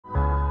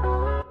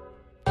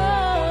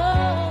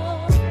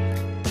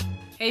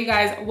Hey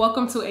guys,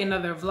 welcome to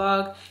another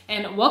vlog,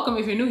 and welcome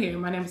if you're new here.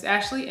 My name is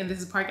Ashley and this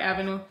is Park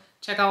Avenue.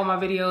 Check out all my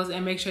videos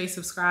and make sure you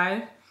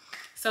subscribe.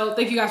 So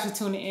thank you guys for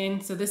tuning in.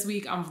 So this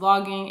week I'm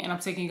vlogging and I'm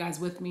taking you guys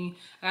with me.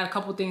 I got a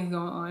couple things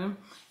going on,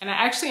 and I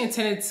actually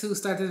intended to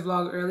start this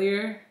vlog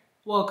earlier.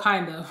 Well,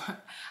 kind of.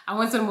 I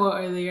went to the mall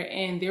earlier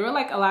and there was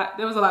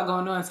a lot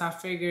going on, so I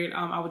figured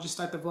I would just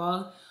start the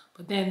vlog.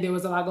 But then there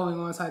was a lot going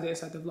on, so I didn't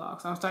start the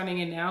vlog. So I'm starting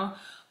it now.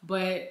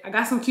 But I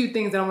got some cute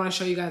things that I want to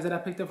show you guys that I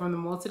picked up from the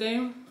mall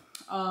today.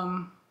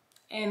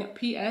 And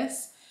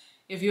P.S.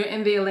 if you're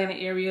in the Atlanta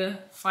area,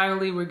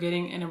 finally we're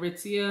getting an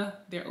Aritzia.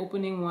 They're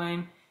opening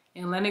one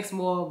in Lenox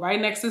Mall right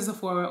next to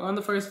Sephora on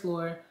the first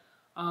floor.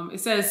 It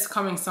says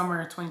coming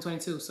summer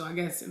 2022, so I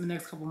guess in the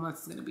next couple months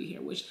it's gonna be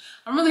here, which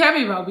I'm really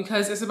happy about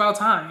because it's about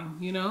time,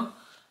 you know?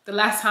 The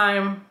last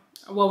time,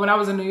 well, when I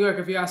was in New York,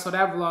 if you guys saw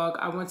that vlog,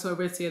 I went to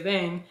Aritzia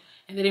then,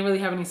 and they didn't really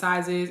have any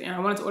sizes, and I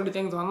wanted to order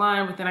things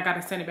online, but then I got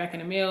to send it back in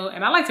the mail,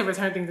 and I like to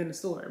return things in the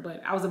store,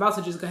 but I was about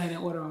to just go ahead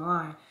and order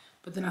online.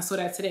 But then I saw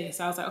that today,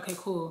 so I was like, okay,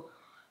 cool.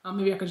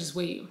 Maybe I could just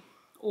wait,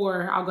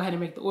 or I'll go ahead and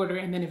make the order,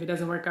 and then if it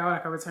doesn't work out, I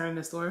can return in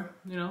the store,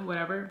 you know,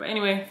 whatever. But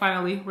anyway,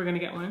 finally, we're gonna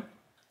get one.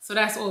 So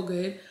that's all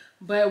good.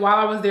 But while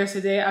I was there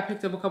today, I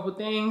picked up a couple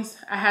things.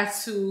 I had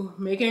to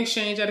make an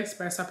exchange at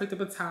Express, so I picked up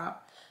a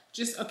top.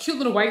 Just a cute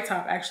little white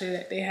top, actually,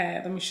 that they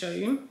had. Let me show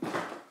you.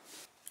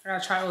 I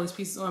gotta try all these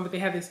pieces on, but they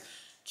have this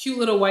cute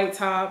little white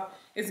top.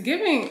 It's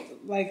giving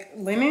like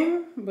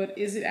linen, but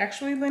is it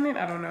actually linen?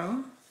 I don't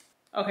know.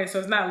 Okay, so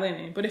it's not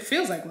linen, but it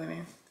feels like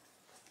linen.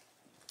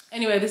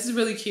 Anyway, this is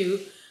really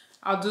cute.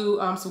 I'll do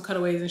some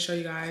cutaways and show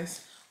you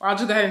guys. Or I'll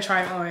just go ahead and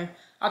try it on.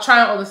 I'll try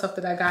on all the stuff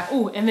that I got.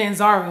 Oh, and then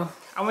Zara.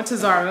 I went to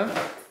Zara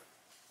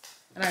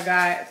and I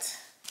got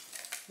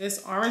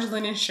this orange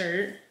linen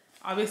shirt.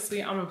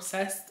 Obviously, I'm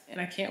obsessed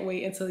and I can't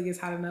wait until it gets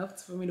hot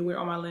enough for me to wear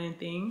all my linen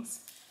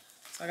things.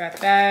 So I got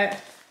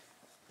that,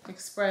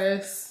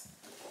 Express.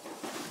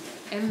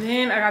 And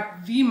then I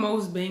got the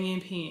most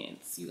banging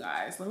pants, you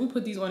guys. Let me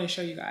put these on and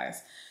show you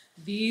guys.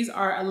 These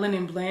are a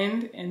linen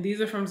blend, and these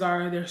are from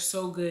Zara. They're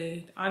so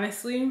good.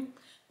 Honestly,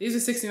 these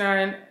are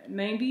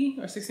 $69.90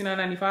 or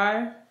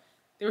 $69.95.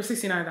 They were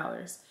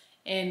 $69.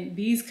 And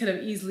these could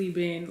have easily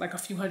been like a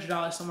few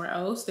 $100s somewhere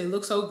else. They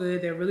look so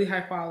good. They're really high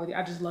quality.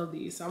 I just love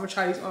these. So I'm gonna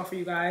try these on for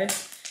you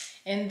guys.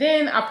 And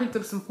then I picked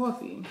up some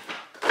coffee.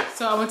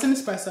 So I went to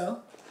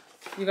Nespresso.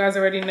 You guys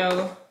already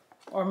know,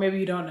 or maybe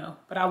you don't know,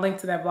 but I'll link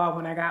to that vlog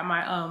when I got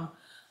my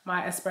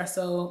my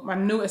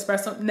new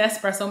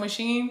Nespresso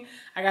machine.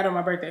 I got it on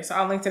my birthday, so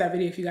I'll link to that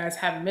video if you guys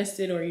haven't missed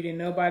it or you didn't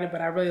know about it,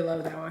 but I really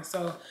love that one.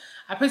 So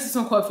I picked up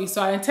some coffee.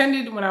 So I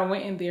intended when I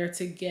went in there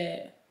to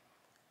get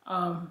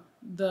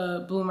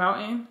the Blue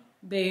Mountain.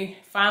 They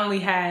finally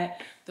had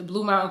the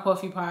Blue Mountain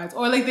coffee pods,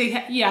 or like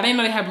yeah, I didn't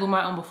know they had Blue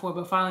Mountain before,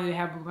 but finally they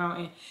have Blue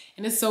Mountain,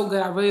 and it's so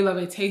good. I really love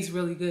it. It tastes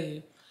really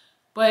good.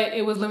 But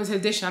it was limited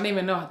edition. I didn't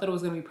even know. I thought it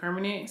was gonna be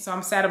permanent. So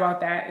I'm sad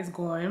about that. It's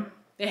gone.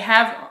 They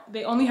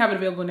only have it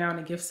available now in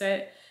a gift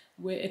set.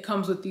 Where it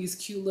comes with these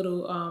cute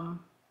little,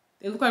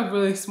 they look like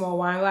really small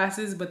wine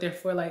glasses, but they're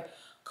for like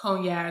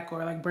cognac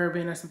or like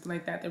bourbon or something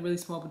like that. They're really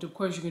small, but of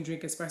course you can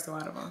drink espresso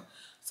out of them.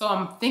 So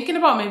I'm thinking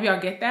about maybe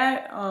I'll get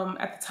that.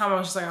 At the time I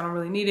was just like, I don't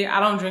really need it. I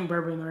don't drink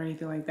bourbon or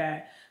anything like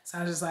that. So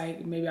I was just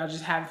like, maybe I'll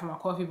just have it for my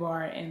coffee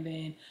bar, and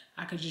then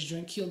I could just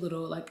drink cute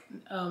little like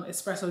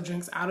espresso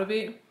drinks out of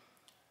it.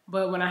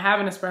 But when I have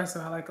an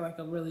espresso, I like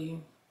a really,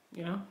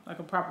 you know, like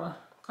a proper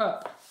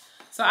cup.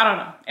 So I don't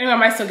know. Anyway, I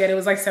might still get it. It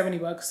was like 70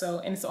 bucks. So,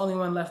 and it's the only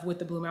one left with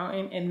the Blue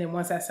Mountain. And then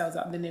once that sells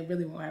out, then they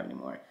really won't have any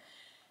more.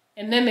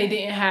 And then they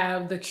didn't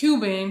have the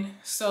Cuban,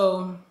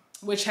 so,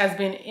 which has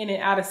been in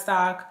and out of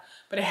stock,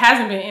 but it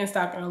hasn't been in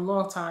stock in a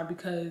long time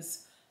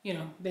because, you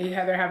know,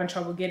 they're having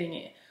trouble getting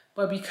it.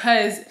 But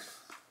because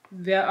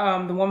the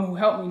woman who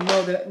helped me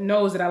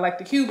knows that I like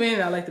the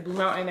Cuban, I like the Blue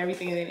Mountain and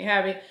everything, and they didn't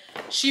have it,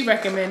 she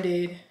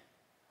recommended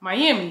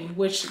Miami,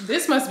 which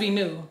this must be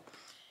new.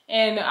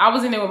 And I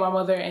was in there with my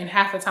mother, and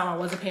half the time I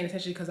wasn't paying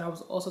attention because I was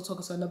also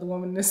talking to another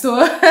woman in the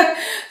store.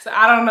 So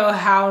I don't know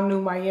how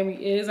new Miami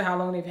is or how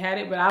long they've had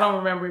it, but I don't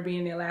remember it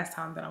being there last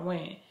time that I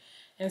went.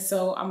 And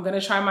so I'm gonna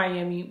try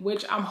Miami,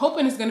 which I'm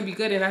hoping is gonna be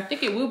good, and I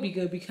think it will be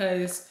good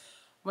because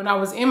when I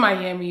was in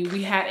Miami,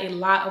 we had a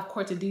lot of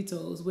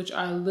cortaditos, which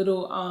are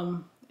little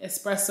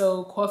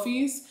espresso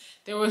coffees.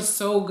 They were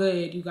so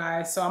good, you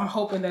guys. So I'm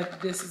hoping that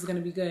this is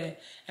gonna be good.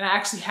 And I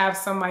actually have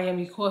some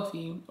Miami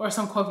coffee, or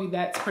some coffee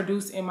that's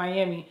produced in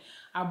Miami.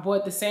 I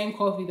bought the same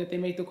coffee that they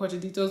make the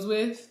cortaditos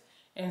with.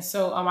 And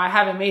so I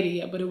haven't made it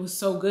yet, but it was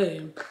so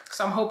good.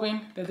 So I'm hoping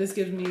that this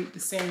gives me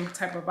the same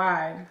type of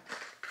vibe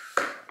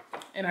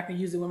and I can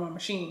use it with my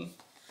machine.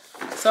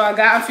 So I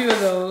got a few of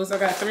those. I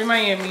got 3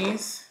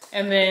 Miamis,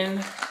 and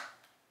then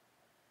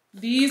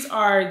these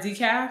are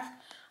decaf.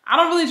 I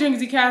don't really drink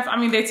decaf. I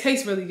mean, they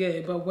taste really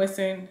good, but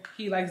Winston,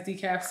 he likes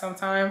decaf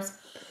sometimes,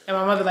 and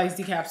my mother likes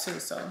decaf too,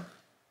 so.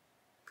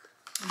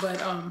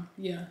 But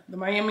yeah, the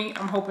Miami,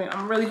 I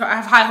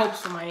have high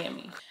hopes for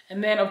Miami.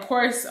 And then of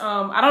course,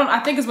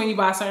 I think it's when you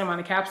buy a certain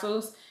amount of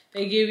capsules,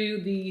 they give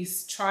you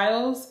these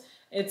trials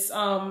It's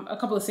a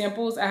couple of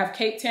samples. I have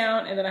Cape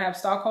Town and then I have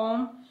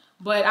Stockholm.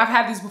 But I've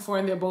had these before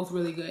and they're both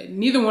really good.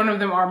 Neither one of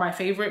them are my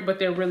favorite, but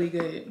they're really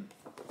good.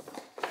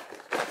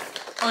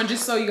 Oh, and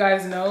just so you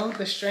guys know,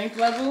 the strength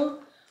level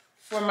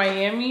for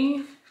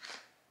Miami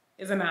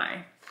is a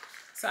 9.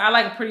 So I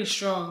like a pretty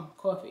strong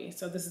coffee.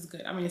 So this is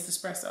good. I mean, it's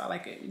espresso. I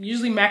like it.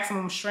 Usually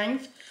maximum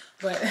strength,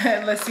 but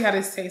let's see how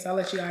this tastes. I'll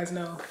let you guys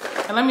know.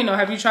 And let me know,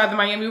 have you tried the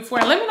Miami before?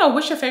 And let me know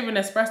what's your favorite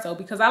Nespresso,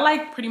 because I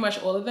like pretty much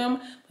all of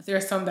them, but there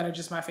are some that are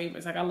just my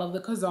favorites. Like I love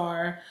the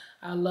Khazar.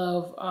 I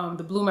love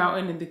the Blue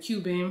Mountain and the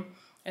Cuban.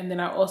 And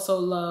then I also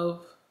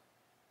love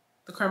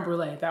the Creme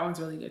Brulee. That one's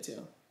really good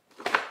too.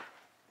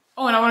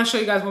 Oh, and I want to show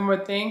you guys one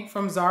more thing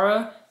from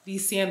Zara.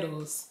 These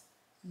sandals.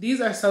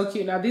 These are so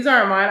cute. Now, these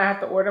aren't mine. I have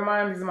to order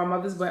mine. These are my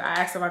mother's, but I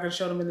asked if I could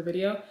show them in the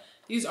video.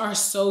 These are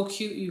so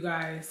cute, you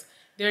guys.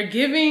 They're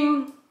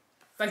giving,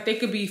 like they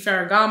could be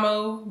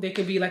Ferragamo. They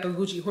could be like a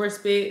Gucci horse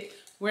bit.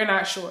 We're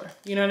not sure.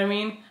 You know what I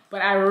mean?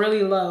 But I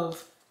really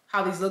love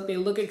how these look. They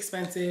look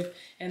expensive.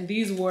 And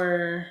these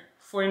were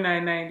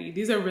 $49.90.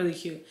 These are really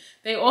cute.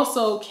 They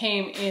also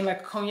came in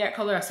like a cognac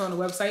color I saw on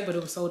the website, but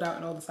it was sold out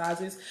in all the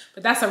sizes.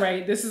 But that's all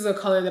right. This is a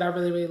color that I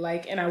really, really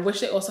like. And I wish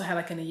they also had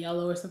like in a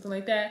yellow or something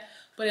like that.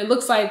 But it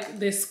looks like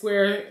this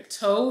square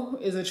toe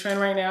is a trend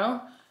right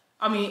now.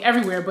 I mean,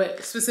 everywhere,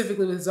 but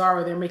specifically with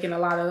Zara, they're making a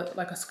lot of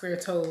like a square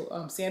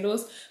toe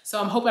sandals.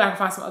 So I'm hoping I can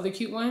find some other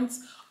cute ones.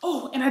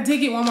 Oh, and I did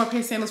get one more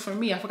pair of sandals for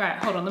me. I forgot.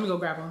 Hold on, let me go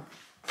grab them.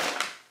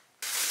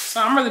 So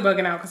I'm really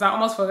bugging out because I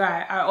almost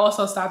forgot. I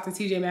also stopped at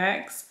TJ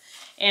Maxx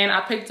and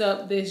I picked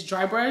up this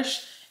dry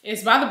brush.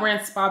 It's by the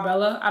brand Spa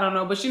Bella. I don't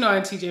know, but you know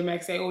in TJ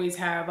Maxx, they always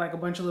have like a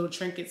bunch of little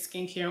trinkets,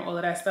 skincare, and all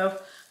of that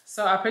stuff.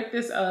 So I picked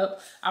this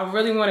up. I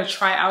really want to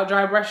try out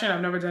dry brushing.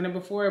 I've never done it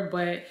before,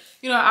 but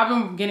you know, I've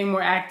been getting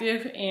more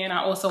active and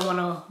I also want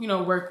to, you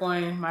know, work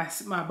on my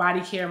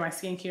body care, my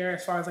skincare,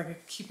 as far as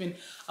like keeping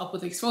up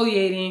with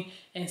exfoliating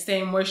and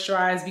staying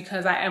moisturized,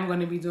 because I am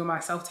going to be doing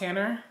my self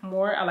tanner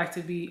more. I like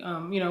to be,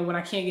 you know, when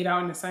I can't get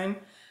out in the sun,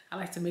 I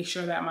like to make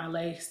sure that my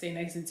legs stay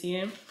nice and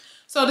tan.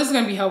 So this is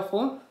going to be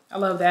helpful. I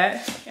love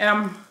that. And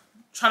I'm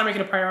trying to make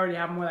it a priority. I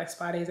have more like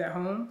spa days at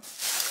home,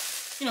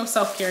 you know,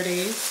 self-care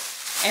days.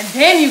 And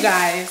then you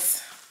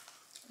guys,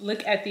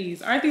 look at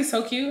these. Aren't these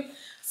so cute?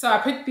 So I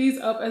picked these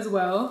up as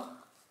well.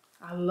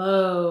 I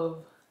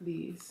love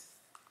these.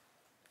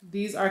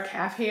 These are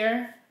calf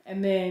hair.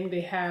 And then they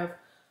have,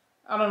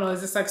 I don't know,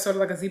 is this like sort of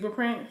like a zebra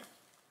print?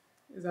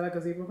 Is that like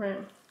a zebra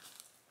print?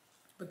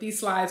 But these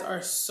slides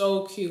are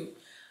so cute.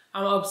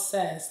 I'm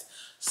obsessed.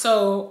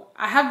 So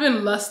I have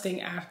been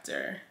lusting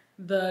after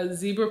the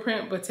zebra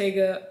print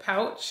Bottega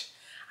pouch.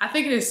 I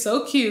think it is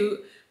so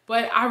cute.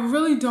 But I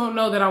really don't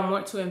know that I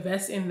want to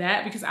invest in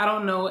that, because I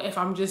don't know if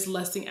I'm just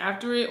lusting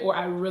after it or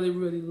I really,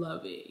 really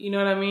love it. You know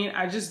what I mean?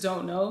 I just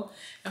don't know.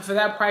 And for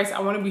that price,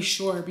 I want to be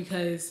sure,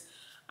 because,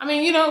 I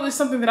mean, you know, it's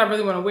something that I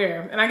really want to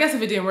wear. And I guess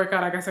if it didn't work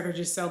out, I guess I could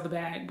just sell the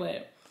bag.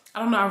 But I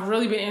don't know. I've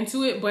really been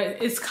into it,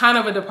 but it's kind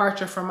of a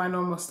departure from my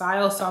normal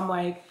style. So I'm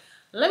like,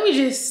 let me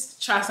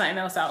just try something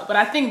else out. But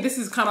I think this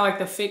is kind of like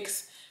the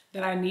fix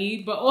that I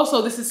need. But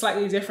also this is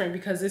slightly different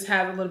because this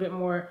has a little bit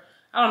more,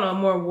 I don't know,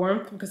 more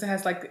warmth, because it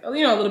has like,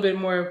 you know, a little bit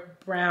more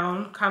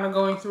brown kind of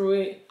going through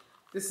it.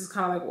 This is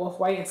kind of like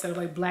off-white instead of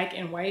like black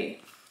and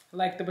white,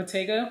 like the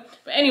Bottega.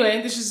 But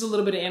anyway, this is just a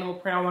little bit of animal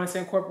print I wanted to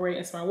incorporate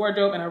into my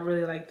wardrobe, and I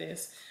really like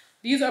this.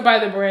 These are by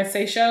the brand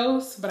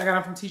Seychelles, but I got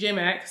them from TJ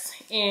Maxx,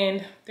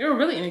 and they were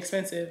really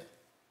inexpensive.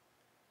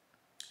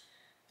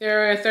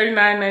 They're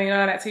 $39.99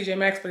 at TJ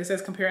Maxx, but it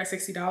says compare at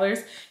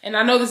 $60. And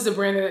I know this is a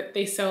brand that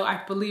they sell,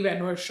 I believe, at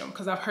Nordstrom,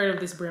 because I've heard of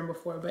this brand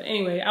before. But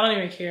anyway, I don't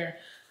even care.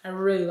 I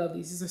really love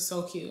these. These are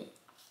so cute.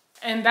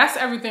 And that's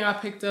everything I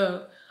picked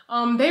up.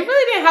 They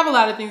really didn't have a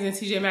lot of things in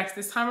TJ Maxx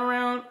this time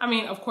around. I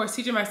mean, of course,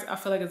 TJ Maxx, I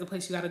feel like is a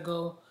place you got to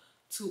go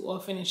to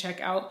often and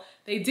check out.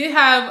 They did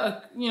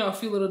have a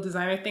few little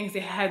designer things. They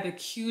had the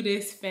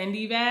cutest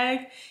Fendi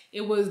bag.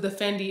 It was the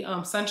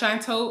Fendi Sunshine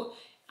Tote.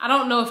 I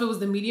don't know if it was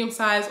the medium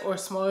size or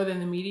smaller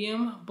than the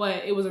medium,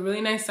 but it was a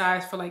really nice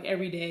size for like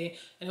every day,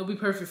 and it'll be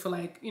perfect for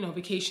like, you know,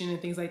 vacation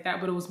and things like that.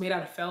 But it was made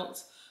out of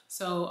felt.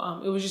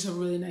 So it was just a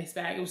really nice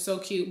bag. It was so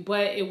cute,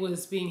 but it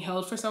was being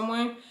held for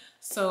someone.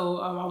 So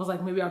I was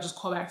like, maybe I'll just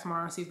call back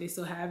tomorrow and see if they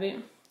still have it.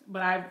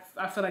 But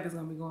I feel like it's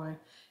gonna be going.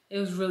 It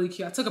was really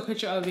cute. I took a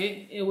picture of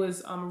it. It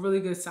was a really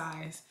good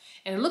size.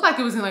 And it looked like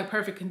it was in like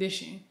perfect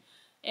condition.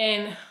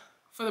 And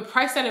for the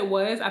price that it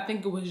was, I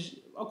think it was,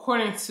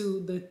 according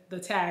to the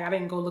tag, I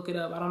didn't go look it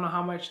up. I don't know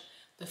how much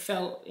the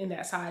felt in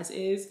that size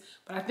is,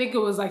 but I think it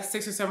was like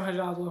 $600 or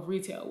 $700 worth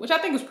retail, which I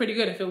think was pretty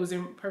good if it was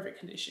in perfect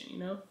condition, you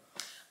know?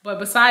 But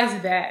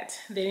besides that,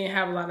 they didn't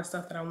have a lot of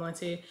stuff that I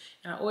wanted.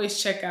 And I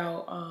always check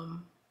out,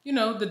 you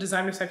know, the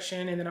designer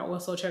section. And then I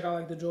also check out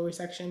like the jewelry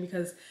section,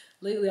 because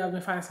lately I've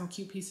been finding some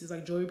cute pieces,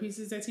 like jewelry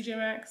pieces at TJ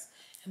Maxx.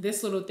 And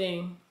this little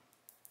thing,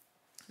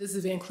 this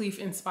is Van Cleef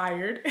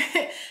inspired.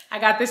 I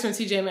got this from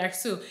TJ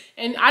Maxx too.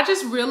 And I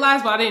just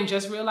realized, well, I didn't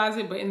just realize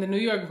it, but in the New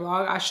York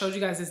vlog, I showed you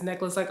guys this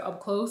necklace like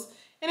up close.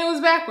 and it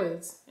was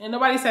backwards and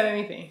nobody said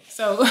anything.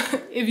 So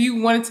if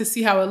you wanted to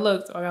see how it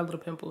looked, oh, I got a little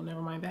pimple,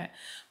 never mind that.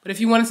 But if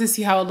you wanted to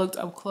see how it looked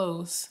up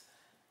close,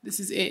 this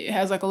is it. It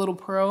has like a little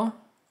pearl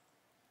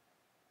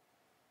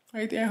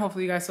right there.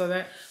 Hopefully you guys saw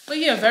that. But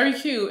yeah, very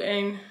cute.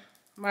 And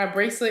my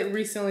bracelet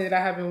recently that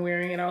I have been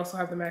wearing, and I also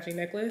have the matching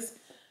necklace.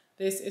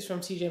 This is from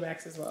TJ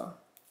Maxx as well.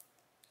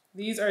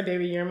 These are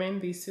David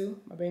Yurman, these two,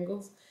 my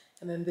bangles.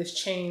 And then this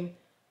chain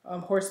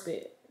horse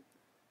bit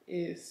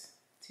is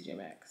TJ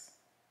Maxx.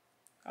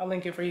 I'll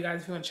link it for you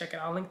guys if you want to check it.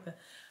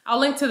 I'll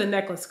link to the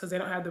necklace because they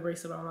don't have the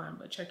bracelet online,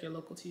 but check your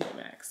local TJ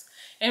Maxx.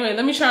 Anyway,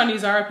 let me try on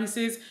these Zara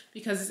pieces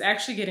because it's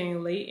actually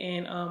getting late,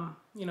 and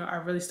you know, I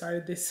really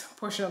started this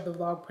portion of the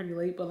vlog pretty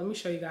late, but let me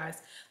show you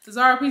guys the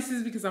Zara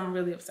pieces because I'm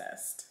really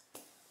obsessed.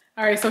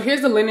 All right, so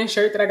here's the linen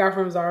shirt that I got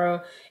from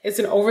Zara. It's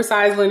an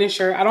oversized linen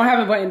shirt. I don't have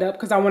it buttoned up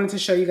because I wanted to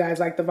show you guys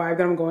like the vibe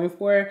that I'm going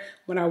for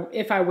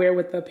if I wear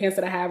with the pants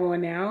that I have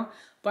on now.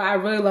 But I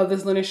really love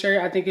this linen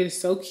shirt. I think it is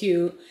so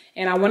cute,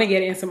 and I want to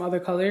get it in some other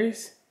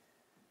colors.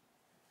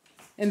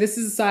 And this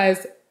is a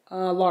size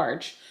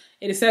large.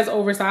 It says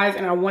oversized,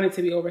 and I want it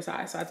to be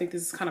oversized. So I think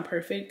this is kind of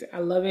perfect. I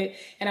love it.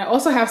 And I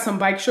also have some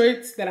bike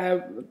shorts that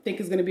I think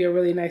is going to be a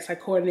really nice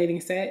like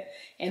coordinating set.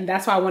 And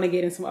that's why I want to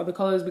get in some other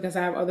colors because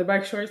I have other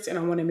bike shorts and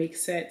I want to make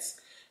sets.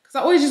 Because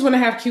I always just want to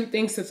have cute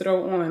things to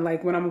throw on.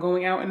 Like when I'm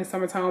going out in the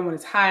summertime when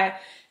it's hot,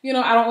 you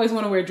know, I don't always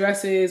want to wear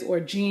dresses or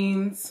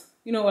jeans,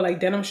 you know, or like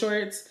denim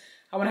shorts.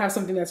 I want to have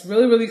something that's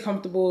really, really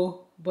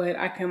comfortable, but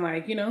I can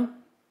like, you know,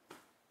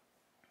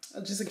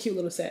 just a cute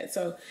little set.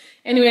 So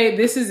anyway,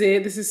 this is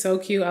it. This is so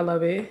cute. I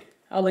love it.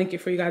 I'll link it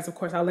for you guys. Of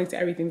course, I'll link to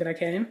everything that I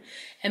can.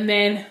 And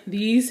then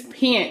these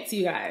pants,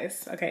 you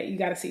guys. Okay, you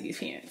got to see these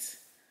pants.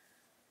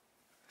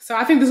 So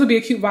I think this would be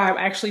a cute vibe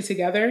actually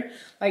together.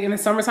 Like in the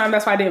summertime,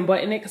 that's why I didn't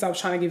button it because I was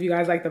trying to give you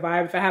guys like the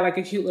vibe. If I had like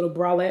a cute little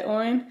bralette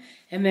on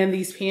and then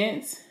these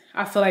pants,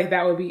 I feel like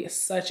that would be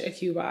such a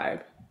cute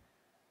vibe.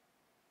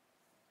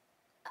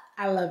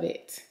 I love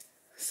it.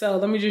 So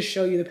let me just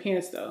show you the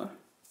pants though.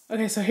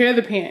 Okay, so here are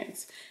the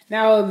pants.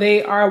 Now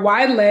they are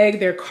wide leg,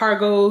 they're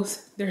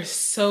cargos. They're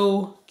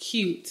so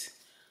cute.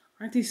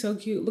 Aren't they so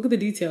cute? Look at the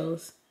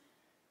details.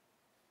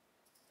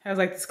 It has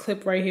like this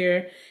clip right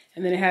here,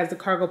 and then it has the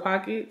cargo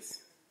pockets.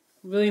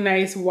 Really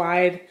nice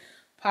wide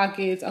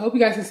pockets. I hope you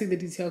guys can see the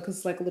detail because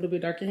it's like a little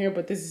bit dark in here,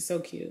 but this is so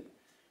cute.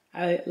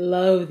 I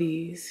love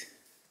these.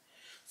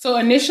 So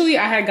initially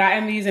I had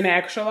gotten these in an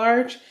extra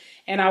large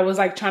and I was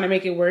like trying to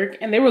make it work,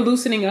 and they were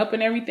loosening up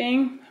and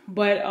everything,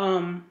 but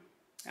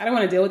I don't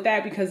want to deal with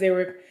that because they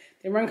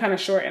run kind of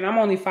short, and I'm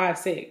only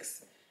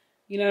 5'6".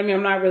 You know what I mean?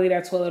 I'm not really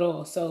that tall at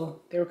all.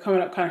 So they were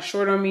coming up kind of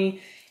short on me.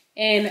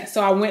 And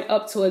so I went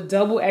up to a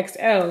double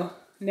XL.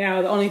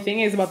 Now, the only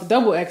thing is about the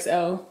double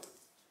XL,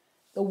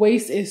 the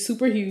waist is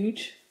super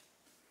huge.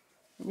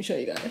 Let me show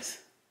you guys.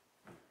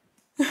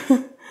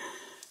 The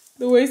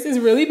waist is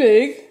really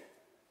big.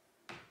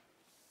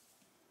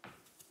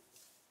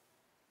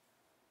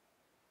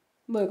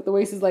 Look, the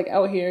waist is like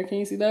out here. Can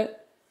you see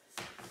that?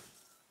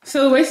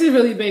 So the waist is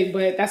really big,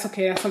 but that's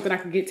okay. That's something I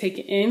can get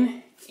taken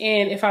in.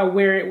 And if I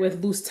wear it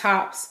with loose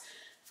tops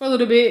for a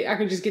little bit, I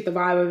can just get the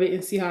vibe of it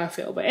and see how I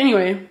feel. But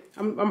anyway,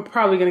 I'm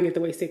probably going to get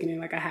the waist taken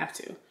in like I have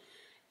to.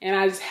 And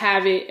I just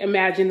have it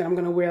imagine that I'm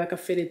going to wear like a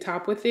fitted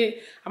top with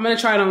it. I'm going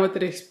to try it on with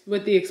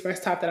the express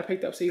top that I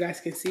picked up so you guys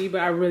can see.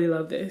 But I really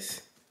love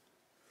this.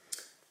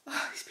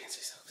 Oh, these pants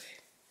are so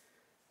good.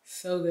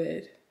 So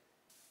good.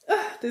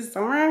 Oh, this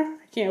summer, I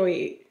can't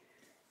wait.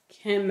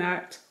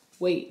 Cannot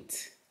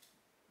wait.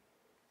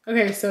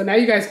 Okay, so now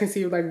you guys can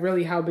see like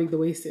really how big the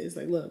waist is.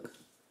 Like, look.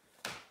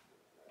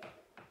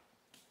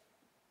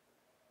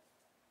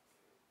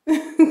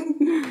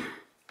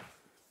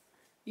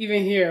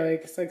 Even here,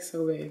 like it's like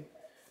so big.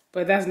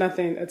 But that's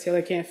nothing a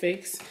tailor can't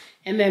fix.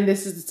 And then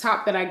this is the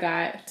top that I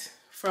got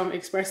from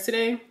Express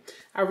today.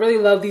 I really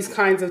love these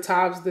kinds of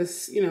tops.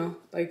 This, you know,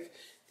 like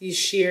these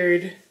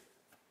sheared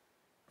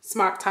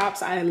smock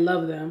tops. I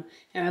love them.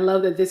 And I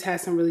love that this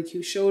has some really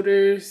cute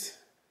shoulders.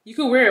 You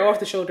can wear it off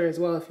the shoulder as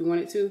well if you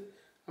wanted to.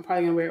 I'm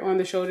probably gonna wear it on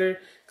the shoulder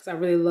because I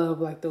really love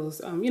like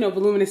those, you know,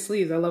 voluminous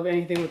sleeves. I love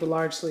anything with a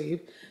large sleeve.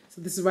 So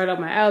this is right up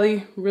my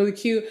alley, really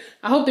cute.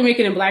 I hope they make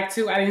it in black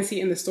too. I didn't see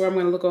it in the store. I'm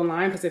gonna look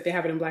online because if they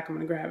have it in black, I'm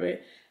gonna grab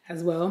it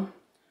as well.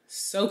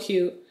 So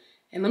cute.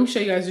 And let me show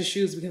you guys the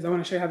shoes because I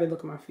wanna show you how they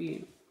look on my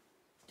feet.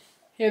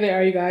 Here they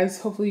are, you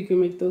guys. Hopefully you can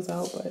make those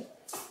out, but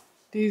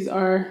these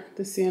are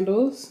the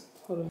sandals.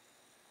 Hold on.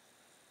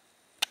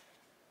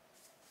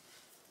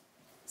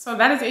 So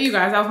that is it, you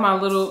guys. That was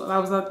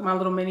my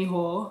little mini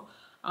haul.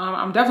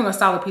 I'm definitely gonna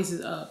style the pieces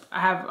up.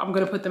 I'm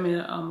gonna put them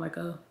in like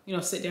a, you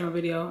know, sit down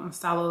video. I'm gonna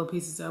style all the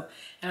pieces up.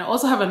 And I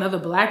also have another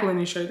black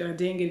linen shirt that I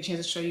didn't get a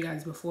chance to show you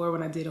guys before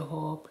when I did a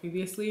haul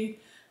previously.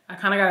 I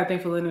kind of got a thing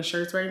for linen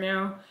shirts right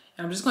now.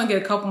 And I'm just gonna get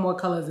a couple more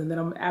colors and then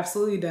I'm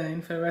absolutely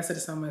done for the rest of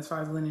the summer as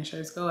far as linen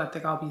shirts go. I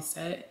think I'll be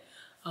set.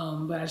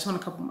 But I just want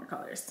a couple more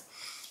colors.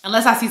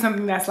 Unless I see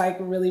something that's like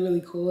really,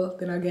 really cool,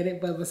 then I'll get it.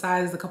 But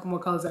besides the couple more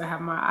colors that I have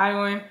my eye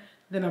on,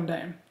 then I'm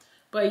done.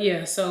 But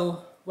yeah,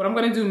 so what I'm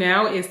gonna do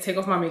now is take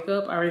off my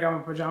makeup. I already got my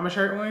pajama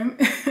shirt on.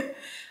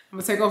 I'm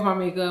gonna take off my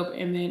makeup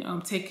and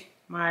then take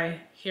my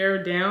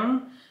hair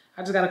down.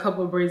 I just got a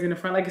couple of braids in the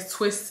front, like it's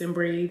twists and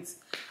braids.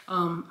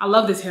 I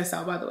love this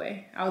hairstyle, by the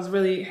way. I was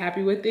really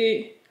happy with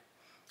it.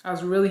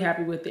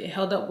 It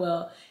held up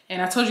well.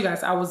 And I told you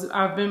guys,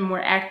 I've been more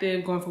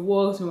active, going for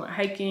walks, more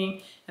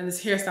hiking, and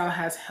this hairstyle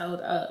has held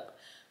up.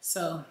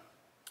 So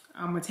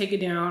I'm gonna take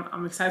it down.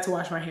 I'm excited to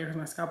wash my hair because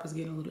my scalp is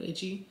getting a little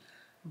itchy.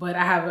 But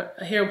I have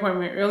a hair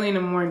appointment early in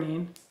the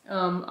morning.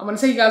 I'm gonna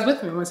take you guys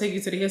with me. I'm gonna take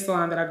you to the hair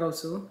salon that I go to,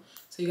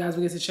 so you guys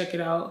will get to check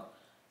it out.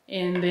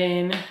 And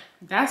then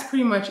that's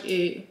pretty much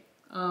it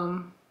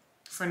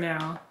for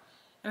now.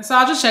 And so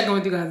I'll just check in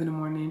with you guys in the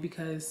morning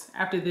because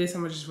after this,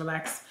 I'm gonna just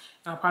relax.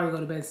 I'll probably go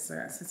to bed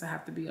since I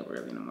have to be up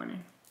early in the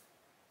morning.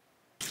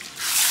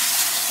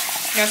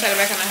 Y'all started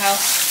back on the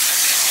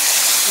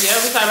house? Yeah,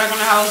 we started back on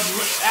the house.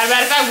 As a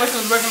matter of fact,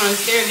 Winston was working on the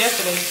stairs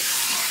yesterday.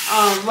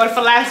 But for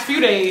the last few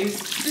days.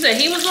 You said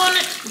he was doing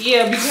it?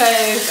 Yeah,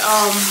 because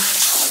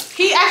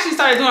he actually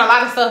started doing a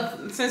lot of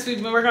stuff since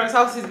we've been working on his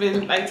house. He's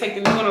been like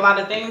doing a lot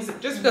of things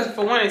just because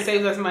for one, it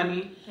saves us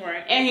money.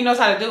 Right. And he knows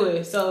how to do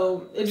it.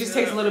 So it just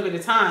takes a little bit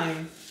of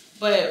time.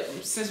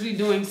 But since we're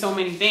doing so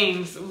many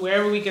things,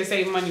 wherever we can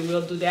save money,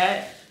 we'll do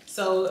that.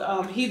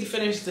 So he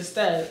finished the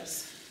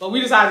steps. But we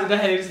decided to go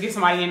ahead and just get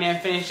somebody in there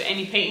and finish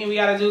any painting we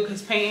gotta do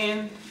because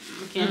painting,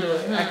 we can't do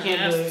it. I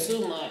can't do it. That's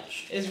too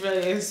much.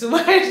 It's too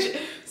much.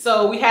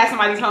 So we had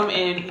somebody come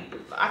in.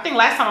 I think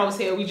last time I was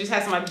here, we just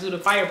had somebody do the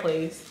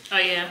fireplace. Oh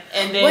yeah.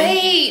 And then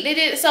wait, they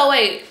did. So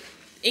wait,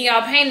 and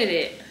y'all painted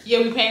it? Yeah,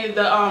 we painted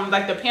the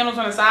like the panels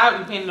on the side.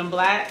 We painted them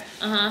black.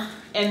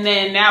 And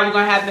then now we're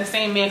gonna have the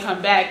same man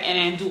come back and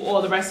then do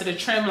all the rest of the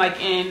trim like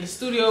in the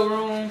studio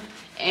room.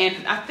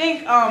 And I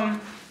think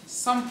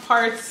some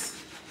parts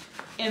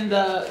in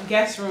the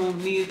guest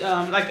room need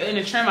like in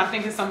the trim. I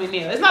think it's something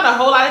there. It's not a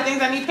whole lot of things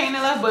that need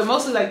painting left, but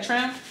mostly like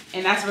trim.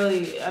 And that's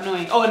really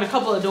annoying. Oh, and a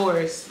couple of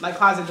doors, like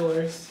closet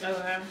doors.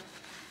 Okay.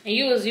 And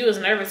you was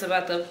nervous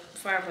about the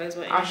fireplace,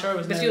 but I sure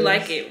was nervous. But you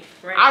like it,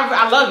 right?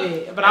 I love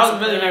it, but I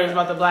was really nervous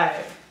about the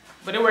black.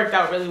 But it worked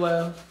out really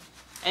well.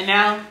 And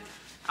now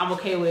I'm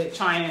okay with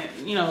trying,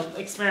 you know,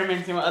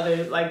 experimenting with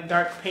other like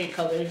dark paint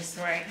colors.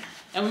 Right.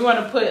 And we want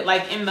to put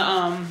like in the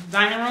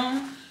dining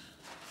room,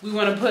 we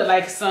want to put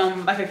like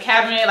a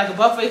cabinet, like a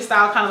buffet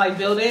style kind of like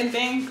built-in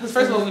thing. Because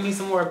first of all, we need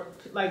some more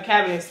like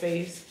cabinet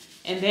space.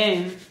 And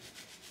then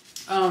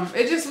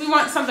we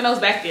want something else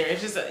back there.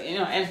 It's just, you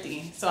know,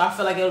 empty. So I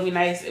feel like it would be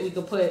nice if we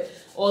could put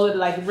all of the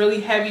like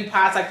really heavy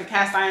pots, like the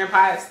cast iron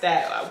pots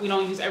that we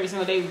don't use every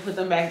single day. We put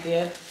them back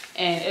there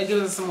and it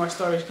gives us some more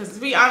storage. Because to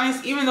be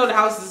honest, even though the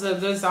house is a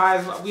good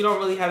size, we don't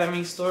really have that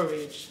many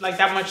storage, like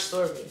that much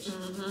storage.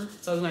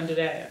 So we're going to do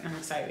that. I'm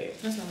excited.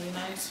 That's going to be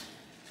nice.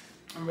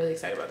 I'm really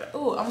excited about that.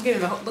 Oh, I'm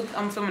getting look,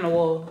 I'm filming the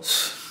wall.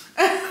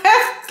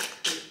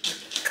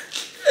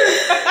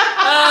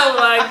 Oh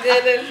my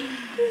goodness.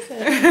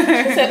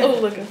 She said, oh,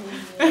 look at me.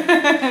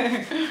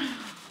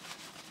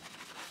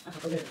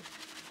 Okay.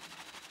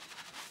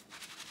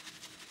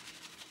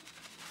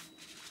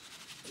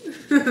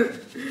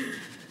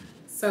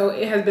 So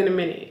it has been a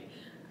minute.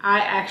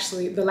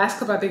 The last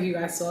clip I think you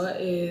guys saw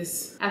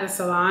is at the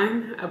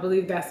salon. I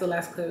believe that's the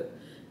last clip.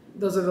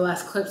 Those are the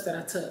last clips that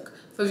I took.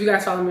 So if you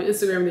guys follow me on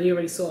Instagram, then you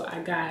already saw I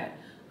got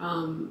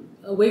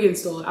a wig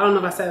installed. I don't know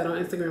if I said that on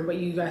Instagram, but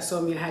you guys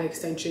saw me. I had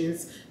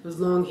extensions. It was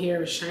long hair,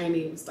 it was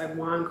shiny, it was like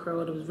wand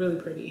curled. It was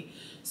really pretty.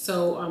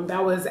 So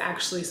that was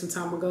actually some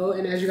time ago.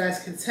 And as you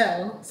guys can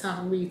tell, it's time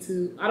for me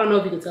to, I don't know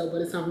if you can tell,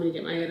 but it's time for me to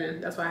get my hair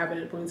done. That's why I have it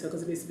in a ponytail,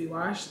 because it needs to be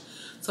washed.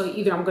 So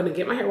either I'm gonna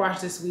get my hair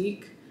washed this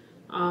week,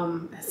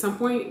 at some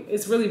point.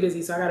 It's really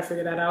busy, so I gotta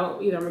figure that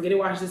out. Either I'm gonna get it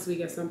washed this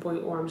week at some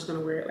point, or I'm just gonna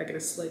wear it like in a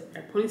slick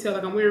ponytail,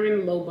 like I'm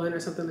wearing a low bun or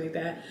something like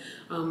that,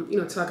 you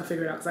know, till I can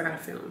figure it out, because I gotta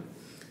film.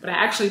 But I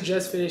actually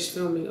just finished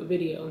filming a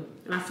video,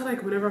 and I feel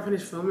like whenever I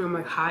finish filming, I'm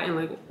like hot and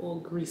like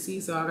all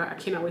greasy, so I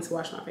cannot wait to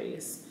wash my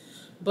face.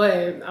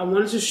 But I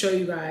wanted to show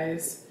you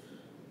guys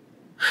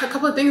a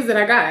couple of things that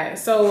I got.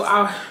 So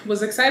I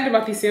was excited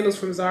about these sandals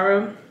from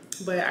Zara,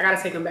 but I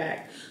gotta take them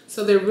back.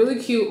 So they're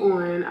really cute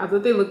on. I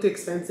thought they looked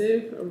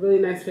expensive, a really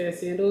nice pair of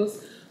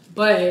sandals,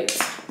 but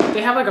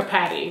they have like a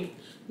padding,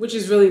 which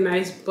is really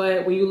nice.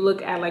 But when you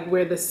look at like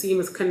where the seam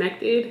is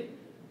connected,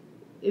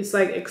 it's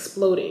like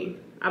exploding.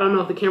 I don't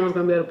know if the camera's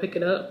gonna be able to pick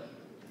it up,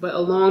 but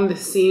along the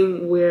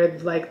seam where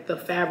like the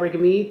fabric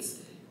meets,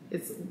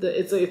 it's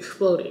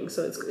exploding.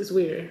 So it's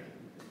weird.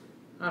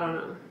 I don't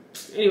know.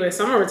 Anyway,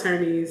 so I'm gonna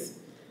return these.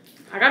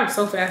 I got them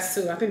so fast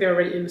too. I think they're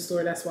already in the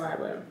store, that's why,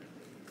 but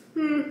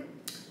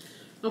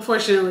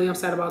unfortunately, I'm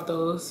sad about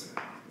those.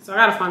 So I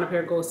gotta find a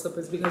pair of gold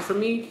slippers, because for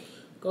me,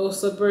 gold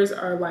slippers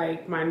are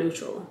like my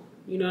neutral.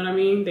 You know what I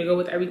mean? They go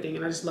with everything,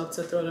 and I just love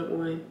to throw them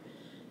on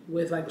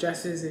with like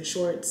dresses and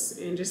shorts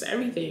and just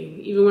everything.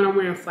 Even when I'm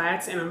wearing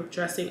flats and I'm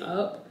dressing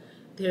up,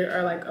 they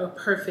are like a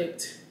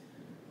perfect,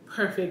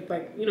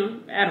 like, you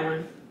know,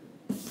 add-on.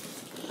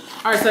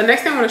 All right, so the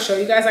next thing I want to show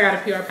you guys, I got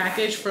a PR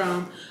package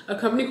from a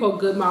company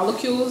called Good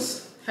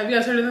Molecules. Have you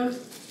guys heard of them?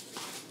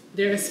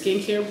 They're a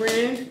skincare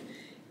brand,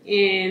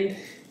 and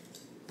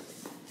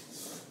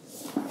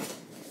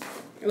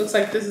It looks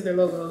like this is their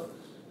logo.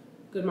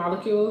 Good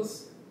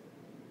Molecules.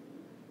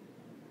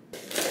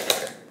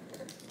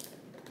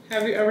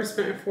 Have you ever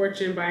spent a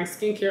fortune buying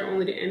skincare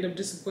only to end up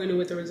disappointed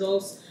with the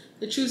results?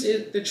 The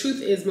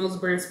truth is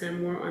most brands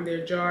spend more on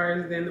their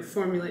jars than the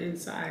formula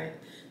inside.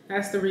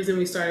 That's the reason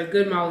we started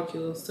Good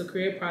Molecules, to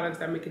create products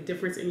that make a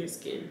difference in your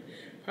skin.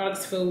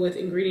 Products filled with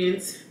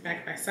ingredients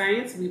backed by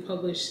science. We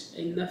publish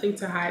a nothing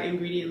to hide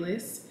ingredient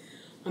list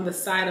on the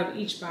side of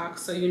each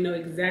box so you know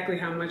exactly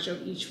how much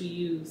of each we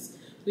use.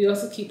 We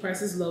also keep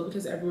prices low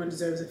because everyone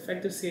deserves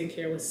effective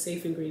skincare with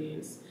safe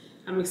ingredients.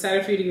 I'm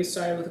excited for you to get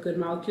started with Good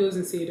Molecules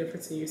and see a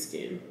difference in your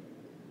skin.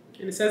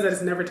 And it says that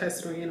it's never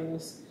tested on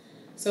animals.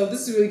 So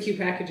this is really cute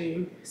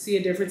packaging. See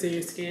a difference in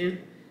your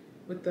skin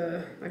with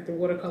the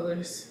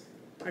watercolors.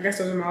 I guess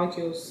those are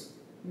molecules.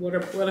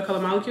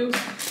 Watercolor molecules.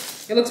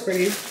 It looks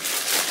pretty.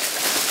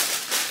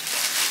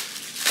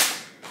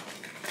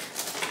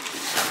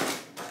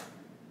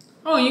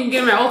 Oh, you can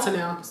get them at Ulta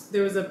now.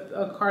 There was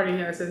a card in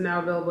here that says now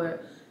available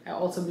at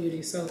Ulta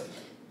Beauty. So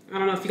I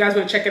don't know if you guys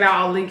want to check it out.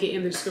 I'll link it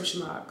in the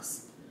description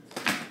box.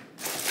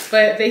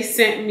 But they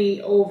sent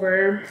me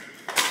over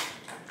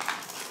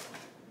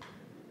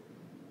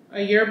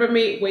a Yerba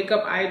Mate Wake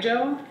Up Eye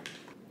Gel,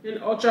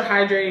 an ultra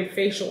hydrating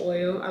facial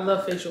oil. I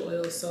love facial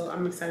oils, so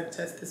I'm excited to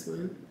test this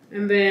one.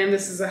 And then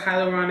this is a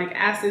hyaluronic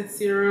acid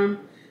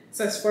serum. It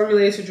says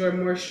formulated to draw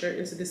moisture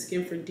into the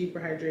skin for deeper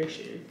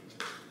hydration.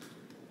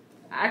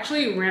 I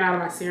actually ran out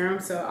of my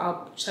serum, so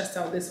I'll test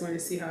out this one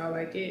and see how I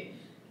like it.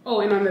 Oh,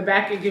 and on the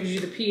back it gives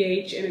you the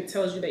pH and it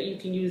tells you that you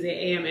can use it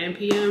AM and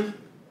PM.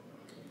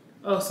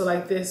 Oh, so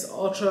like this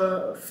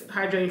ultra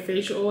hydrating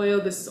facial oil,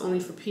 this is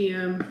only for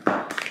PM.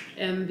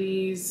 And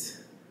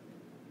these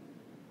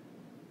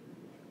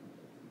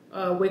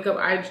Wake Up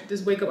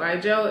Eye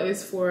Gel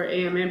is for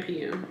AM and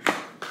PM.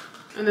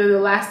 And then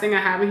the last thing I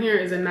have in here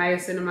is a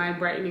niacinamide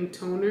brightening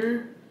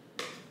toner.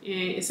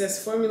 And it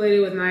says formulated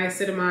with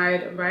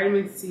niacinamide,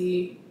 vitamin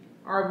C,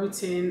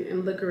 arbutin,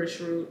 and licorice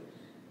root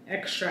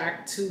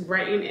extract to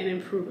brighten and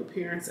improve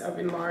appearance of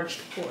enlarged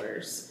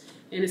pores.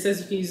 And it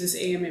says you can use this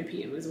AM and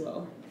PM as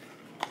well.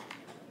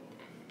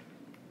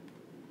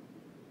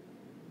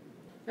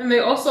 And they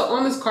also,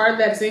 on this card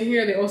that's in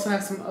here, they also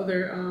have some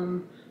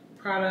other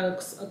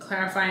products, a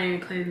clarifying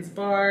and cleanse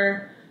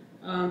bar.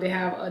 They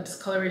have a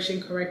discoloration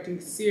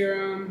correcting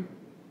serum.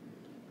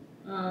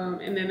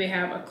 And then they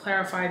have a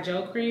clarified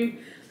gel cream.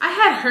 I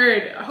had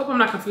heard, I hope I'm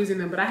not confusing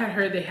them, but I had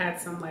heard they had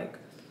some like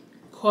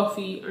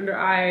coffee under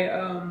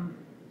eye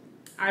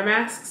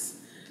masks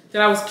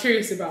that I was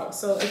curious about.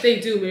 So if they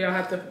do, maybe I'll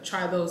have to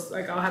try those.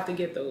 Like I'll have to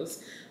get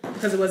those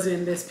because it wasn't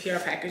in this PR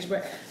package.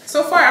 But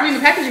so far, I mean,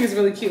 the packaging is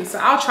really cute. So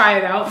I'll try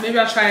it out. Maybe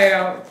I'll try it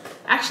out.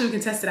 Actually, we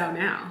can test it out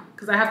now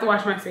because I have to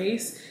wash my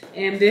face.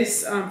 And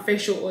this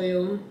facial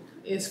oil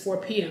is 4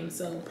 p.m.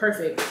 So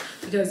perfect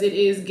because it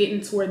is getting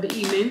toward the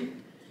evening.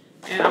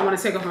 And I want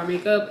to take off my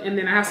makeup, and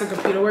then I have some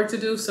computer work to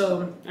do,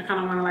 so I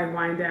kind of want to like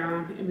wind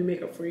down and be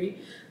makeup free.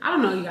 I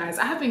don't know, you guys,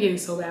 I have been getting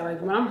so bad.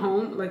 Like when I'm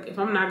home, like if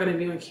I'm not going to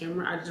be on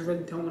camera, I just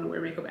really don't want to wear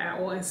makeup at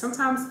all. And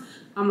sometimes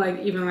I'm like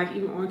even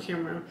on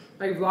camera,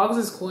 like vlogs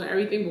is cool and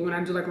everything, but when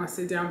I do like my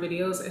sit down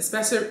videos,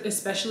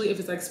 especially if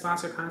it's like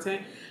sponsored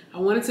content,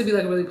 I want it to be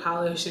like really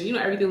polished and, you know,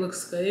 everything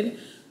looks good.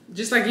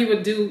 Just like you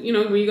would do, you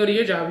know, when you go to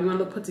your job, you want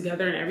to look put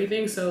together and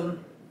everything. So,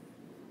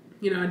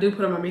 you know, I do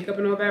put on my makeup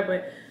and all that,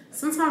 but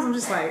sometimes I'm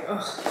just like,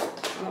 ugh,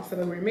 I don't feel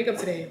like wearing makeup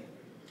today.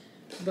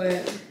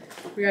 But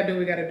we gotta do what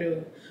we gotta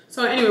do.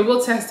 So anyway,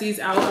 we'll test these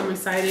out. I'm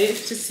excited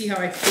to see how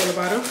I feel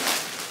about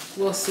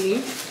them. We'll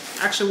see.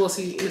 Actually, we'll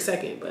see in a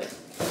second, but.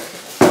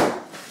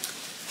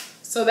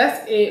 So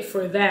that's it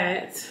for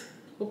that.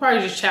 We'll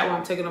probably just chat while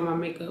I'm taking on my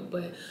makeup,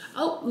 but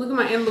oh, look at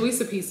my Ana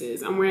Luisa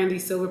pieces. I'm wearing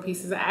these silver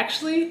pieces.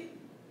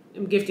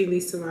 I'm gifting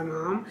these to my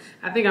mom.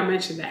 I think I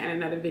mentioned that in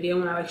another video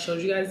when I like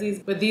showed you guys these,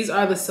 but these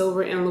are the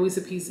silver Ana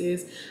Luisa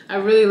pieces. I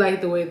really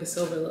like the way the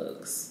silver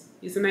looks.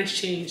 It's a nice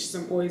change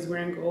since I'm always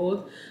wearing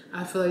gold.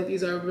 I feel like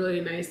these are really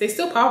nice. They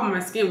still pop on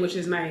my skin, which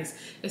is nice.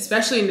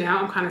 Especially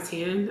now I'm kind of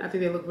tan. I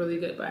think they look really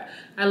good, but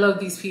I love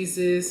these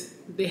pieces.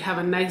 They have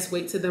a nice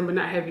weight to them, but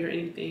not heavy or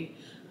anything.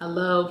 I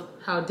love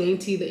how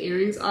dainty the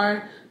earrings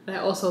are, but I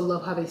also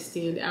love how they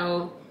stand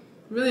out.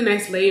 Really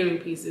nice layering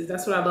pieces.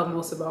 That's what I love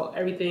most about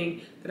everything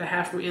that I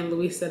have from Ana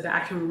Luisa, that I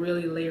can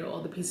really layer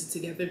all the pieces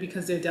together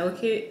because they're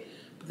delicate,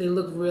 but they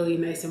look really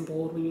nice and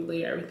bold when you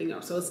layer everything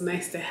up. So it's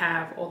nice to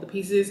have all the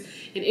pieces.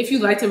 And if you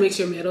like to mix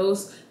your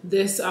metals,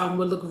 this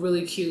would look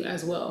really cute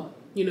as well.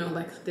 You know,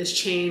 like this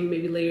chain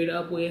maybe layered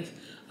up with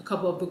a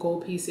couple of the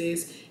gold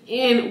pieces.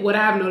 And what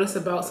I have noticed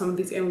about some of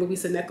these Ana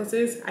Luisa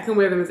necklaces, I can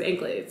wear them as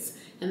anklets.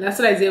 And that's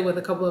what I did with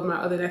a couple of my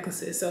other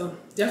necklaces. So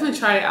definitely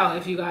try it out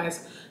if you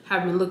guys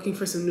have been looking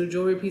for some new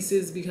jewelry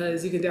pieces,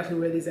 because you can definitely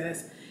wear these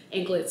as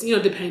anklets, you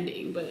know,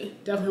 depending,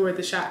 but definitely worth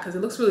the shot because it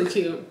looks really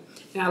cute.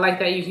 And I like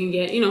that you can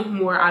get, you know,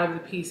 more out of the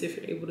piece if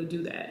you're able to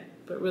do that.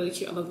 But really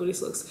cute. I love the way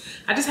this looks.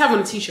 I just have on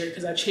a t-shirt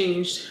because I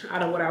changed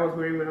out of what I was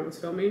wearing when I was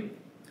filming.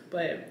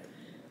 But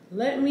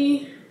let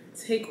me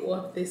take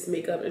off this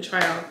makeup and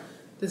try out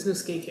this new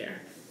skincare.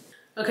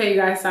 Okay, you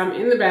guys, so I'm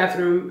in the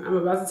bathroom. I'm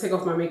about to take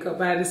off my makeup,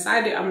 but I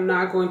decided I'm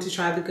not going to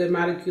try the good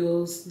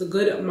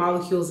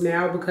molecules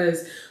now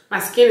because my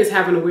skin is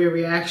having a weird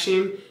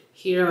reaction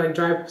here, like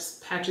dry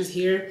patches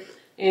here.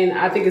 And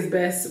I think it's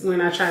best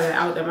when I try that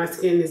out that my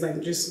skin is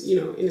like just, you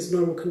know, in its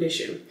normal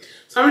condition.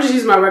 So I'm gonna just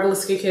use my regular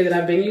skincare that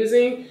I've been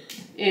using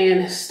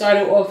and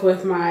starting off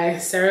with my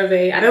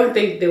CeraVe. I don't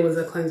think there was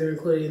a cleanser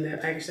included in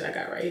that package that I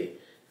got, right?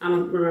 I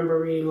don't remember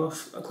reading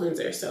off a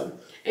cleanser. So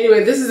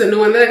anyway, this is a new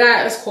one that I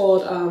got. It's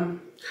called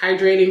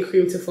Hydrating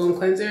Cream to Foam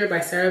Cleanser by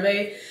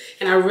CeraVe.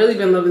 And I've really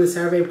been loving the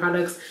CeraVe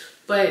products.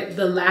 But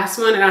the last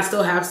one, and I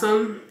still have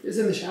some, it's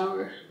in the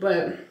shower.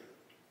 But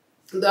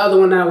the other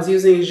one that I was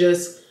using is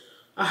just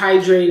a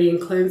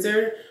hydrating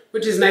cleanser,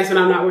 which is nice when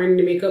I'm not wearing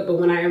any makeup. But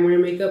when I am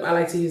wearing makeup, I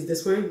like to use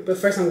this one. But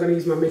first I'm going to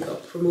use my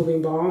makeup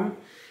removing balm.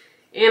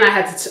 And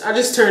I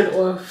just turned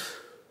off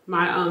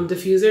my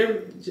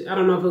diffuser. I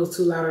don't know if it was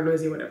too loud or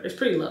noisy or whatever. It's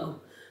pretty low,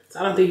 so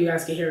I don't think you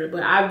guys can hear it,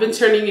 but I've been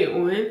turning it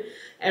on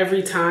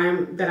every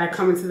time that I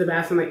come into the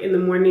bathroom, like in the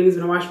mornings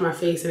when I wash my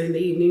face and in the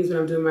evenings when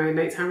I'm doing my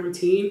nighttime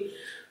routine,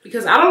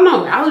 because I don't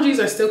know,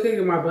 allergies are still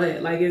kicking my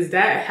butt. Like, is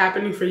that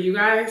happening for you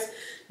guys?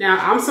 Now,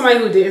 I'm somebody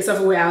who didn't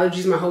suffer with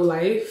allergies my whole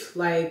life.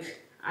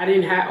 Like, I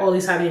didn't have, or at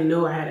least I didn't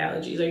know I had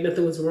allergies. Like,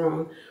 nothing was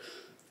wrong.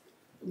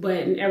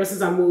 But ever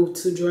since I moved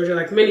to Georgia,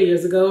 like many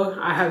years ago,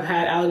 I have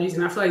had allergies,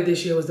 and I feel like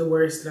this year was the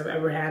worst that I've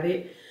ever had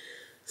it.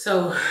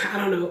 So I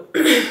don't know,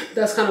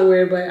 that's kind of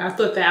weird, but I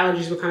thought the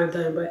allergies were kind of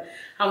done. But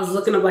I was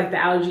looking up like the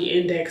allergy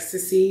index to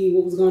see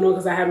what was going on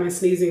because I have been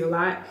sneezing a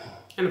lot,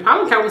 and the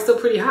pollen count was still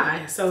pretty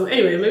high. So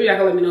anyway, maybe y'all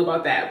can let me know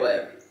about that.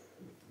 But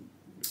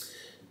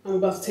I'm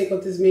about to take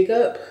off this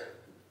makeup.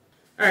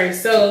 All right,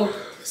 so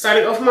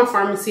starting off with my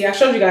pharmacy, I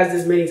showed you guys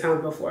this many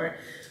times before.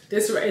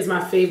 This is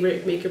my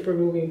favorite makeup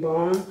removing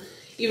balm.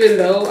 Even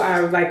though I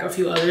like a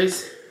few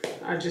others,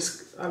 I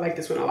like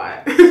this one a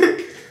lot. And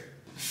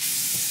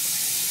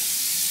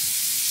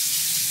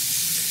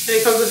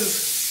it comes with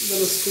this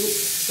little scoop,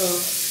 so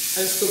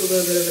I just scoop a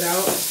little bit of it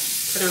out,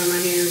 put it on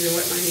my hands and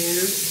wet my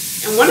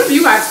hands. And one of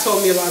you guys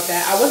told me about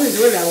that. I wasn't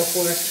doing that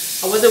before.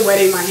 I wasn't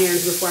wetting my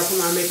hands before I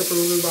put my makeup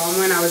removing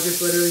balm on. I was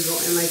just literally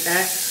going like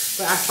that.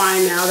 But I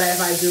find now that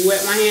if I do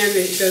wet my hands,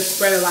 it does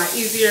spread a lot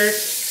easier,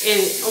 and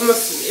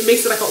it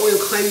makes it like an oil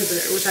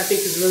cleanser, which I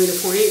think is really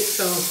the point.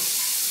 So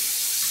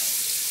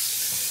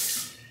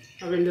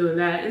I've been doing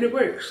that, and it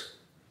works.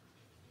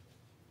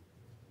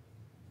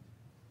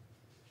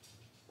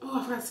 Oh,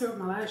 I forgot to take off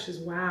my lashes.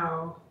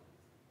 Wow.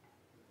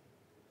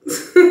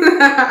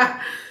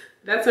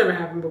 That's never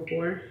happened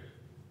before.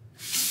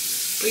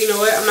 But you know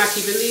what? I'm not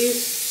keeping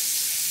these.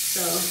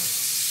 So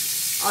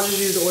I'll just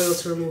use the oil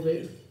to remove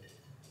it.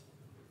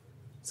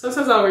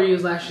 Sometimes I'll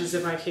reuse lashes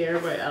if I care,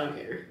 but I don't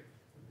care.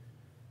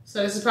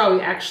 So this is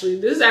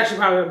actually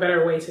probably a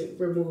better way to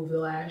remove the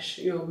lash.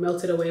 You know,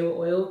 melt it away with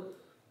oil.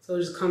 So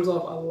it just comes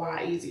off a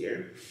lot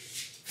easier.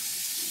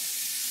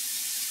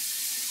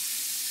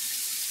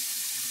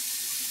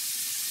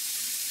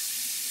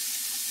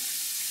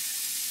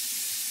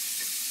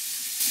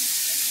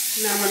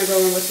 Now I'm gonna go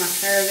in with my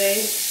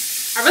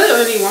CeraVe. I really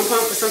only need one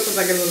pump, but sometimes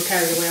I get a little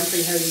carried away. I'm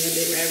pretty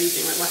heavy-handed with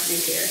everything, like my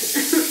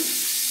skincare.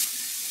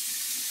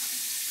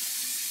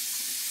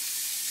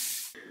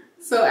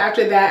 So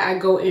after that, I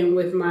go in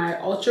with my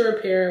Ultra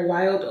Repair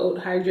Wild Oat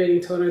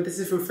Hydrating Toner. This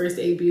is from First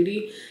Aid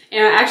Beauty.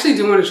 And I actually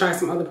do want to try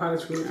some other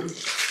products from them.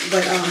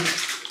 But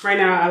right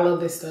now, I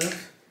love this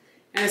stuff.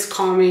 And it's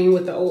calming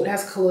with the oat. It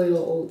has colloidal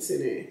oats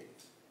in it.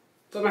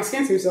 But my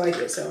skin seems to like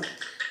it, so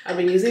I've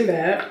been using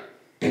that.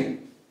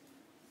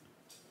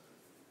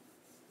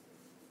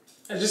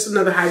 It's just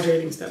another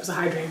hydrating step. It's a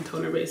hydrating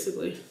toner,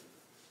 basically.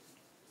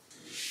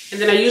 And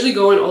then I usually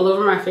go in all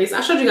over my face.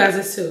 I showed you guys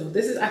this too.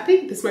 I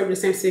think this might be the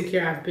same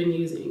skincare I've been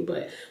using,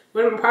 but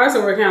when my products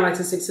are working, I like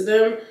to stick to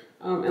them.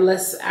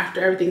 Unless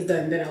after everything's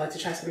done, then I like to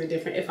try something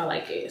different if I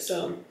like it.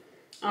 So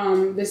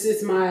this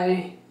is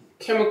my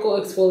chemical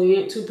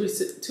exfoliant,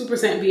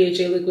 2%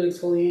 BHA liquid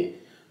exfoliant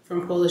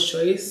from Paula's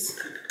Choice.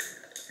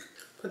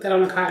 Put that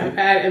on a cotton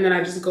pad, and then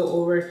I just go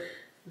over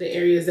the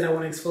areas that I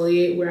want to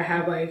exfoliate where I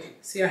have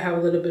see I have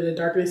a little bit of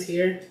darkness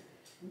here.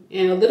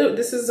 And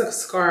this is a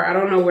scar. I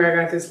don't know where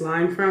I got this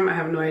line from. I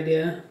have no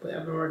idea, but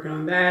I've been working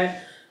on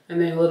that. And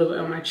then a little bit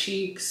on my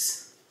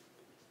cheeks.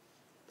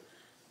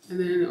 And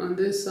then on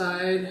this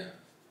side.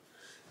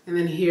 And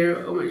then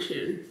here on my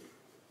chin.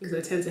 Because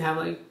I tend to have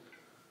like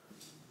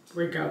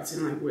breakouts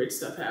and like weird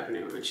stuff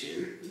happening on my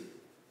chin.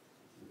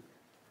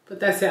 But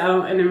that's it.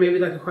 And then maybe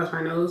like across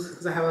my nose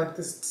because I have like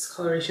this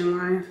discoloration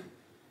line.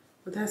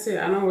 But that's it.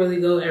 I don't really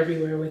go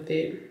everywhere with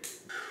it.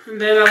 And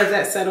then I let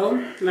that settle,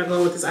 and I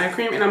go with this eye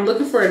cream. And I'm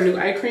looking for a new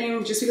eye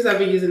cream just because I've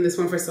been using this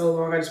one for so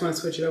long. I just want to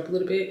switch it up a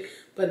little bit.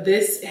 But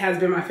this has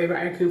been my favorite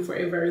eye cream for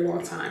a very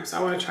long time. So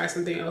I want to try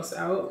something else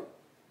out.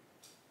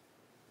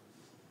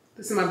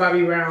 This is my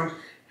Bobbi Brown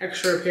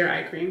Extra Repair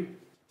Eye Cream.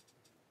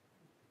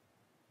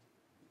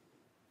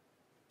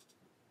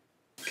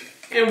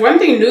 And one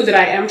thing new that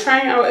I am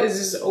trying out is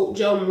this Oat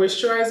Gel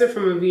Moisturizer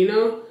from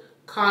Aveeno.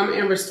 Calm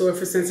and Restore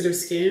for sensitive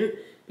skin.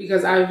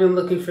 Because I've been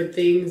looking for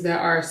things that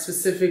are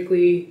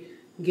specifically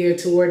geared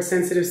towards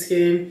sensitive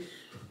skin,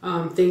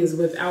 things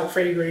without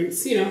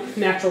fragrance, you know,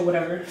 natural,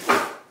 whatever.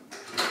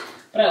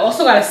 But I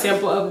also got a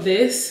sample of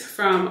this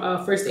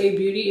from First Aid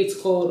Beauty. It's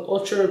called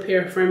Ultra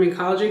Repair Firming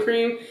Collagen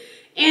Cream.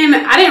 And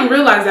I didn't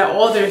realize that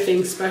all their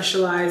things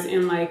specialize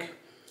in, like,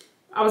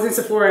 I was in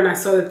Sephora and I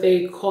saw that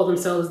they call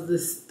themselves the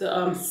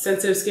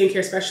sensitive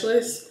skincare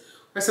specialists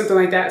or something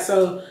like that.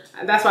 So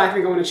that's why I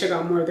think I want to check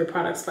out more of their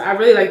products. But I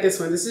really like this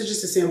one. This is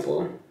just a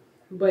sample,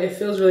 but it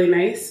feels really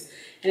nice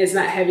and it's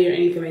not heavy or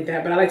anything like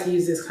that. But I like to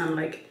use this kind of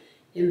like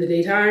in the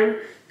daytime.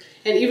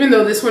 And even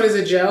though this one is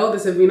a gel,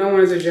 this Aveeno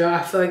one is a gel,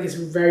 I feel like it's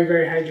very,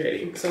 very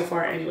hydrating so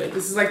far anyway.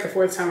 This is like the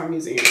 4th time I'm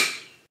using it.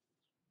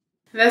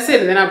 And that's it.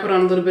 And then I put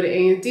on a little bit of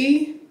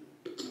A&D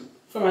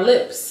for my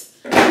lips.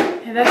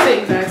 And that's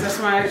it, you guys. That's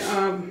my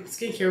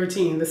skincare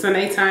routine. That's my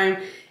nighttime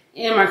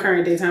and my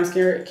current daytime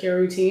skincare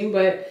routine.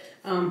 But,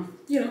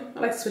 you know, I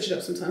like to switch it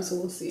up sometimes, so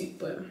we'll see.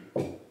 But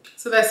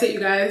so that's it, you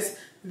guys.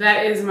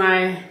 That is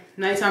my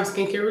nighttime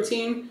skincare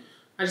routine.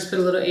 I just put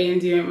a little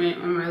A&D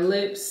on my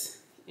lips.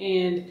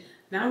 And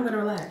now I'm gonna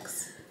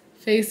relax.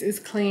 Face is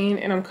clean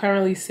and I'm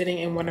currently sitting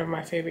in one of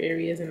my favorite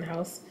areas in the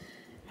house.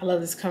 I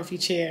love this comfy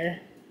chair.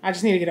 I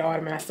just need to get an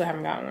ottoman. I still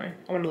haven't gotten one.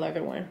 I want a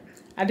leather one.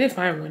 I did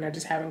find one, I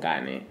just haven't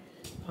gotten it.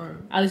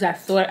 At least I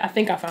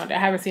think I found it. I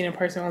haven't seen it in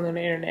person, only on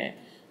the internet.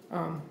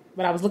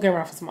 But I was looking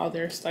around for some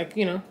others, like,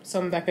 you know,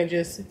 some that I could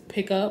just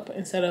pick up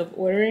instead of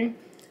ordering.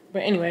 But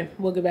anyway,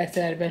 we'll get back to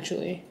that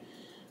eventually.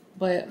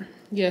 But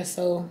yeah,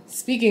 so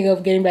speaking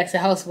of getting back to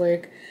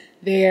housework,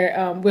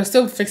 we're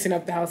still fixing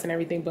up the house and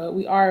everything, but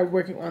we are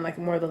working on like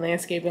more of the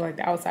landscaping, like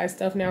the outside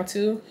stuff now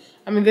too.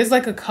 I mean, there's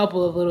like a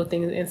couple of little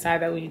things inside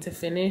that we need to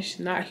finish,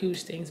 not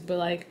huge things, but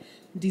like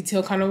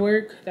detail kind of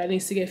work that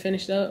needs to get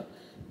finished up.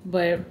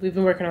 But we've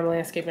been working on the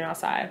landscaping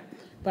outside.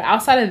 But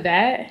outside of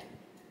that,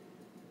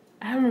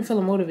 I haven't been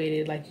feeling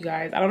motivated, like, you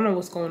guys. I don't know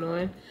what's going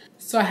on.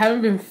 So I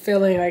haven't been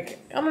feeling like,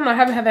 I don't know, I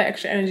haven't had that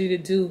extra energy to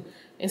do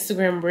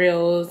Instagram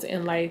reels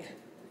and, like,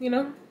 you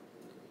know,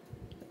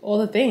 all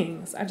the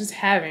things. I just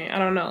haven't. I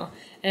don't know.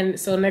 And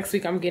so next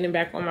week I'm getting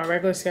back on my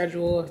regular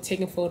schedule of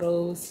taking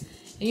photos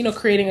and, you know,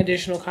 creating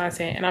additional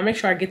content. And I'll make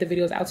sure I get the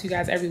videos out to you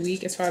guys every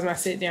week as far as my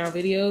sit down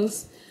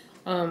videos.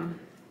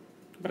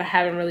 But I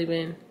haven't really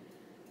been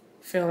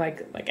feeling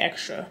like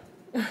extra.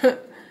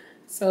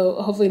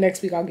 So hopefully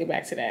next week I'll get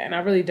back to that. And I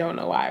really don't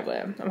know why,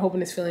 but I'm hoping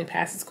this feeling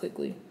passes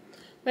quickly.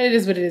 But it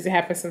is what it is. It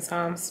happens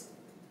sometimes.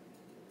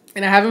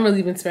 And I haven't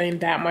really been spending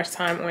that much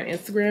time on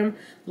Instagram,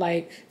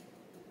 like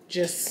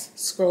just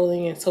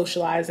scrolling and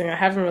socializing. I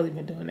haven't really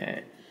been doing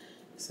that.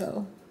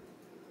 So,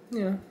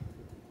 yeah.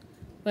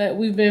 But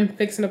we've been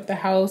fixing up the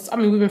house. I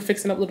mean, we've been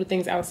fixing up little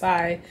things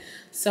outside.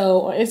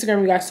 So on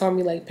Instagram, you guys saw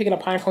me like picking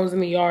up pine cones in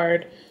the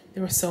yard.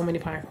 There were so many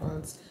pine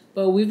cones.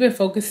 But we've been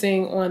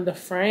focusing on the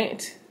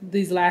front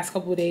these last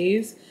couple of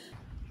days.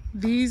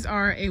 These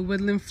are a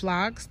woodland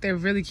phlox. They're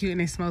really cute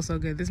and they smell so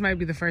good. This might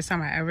be the first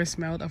time I ever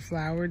smelled a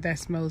flower that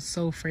smells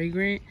so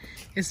fragrant.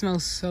 It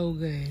smells so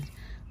good.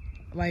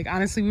 Like,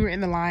 honestly, we were in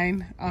the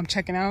line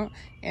checking out,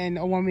 and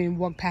a woman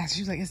walked past.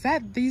 She was like,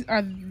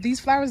 are these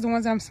flowers the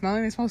ones that I'm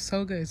smelling? They smell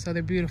so good. So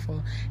they're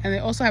beautiful. And they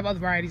also have other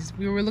varieties.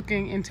 We were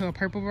looking into a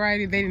purple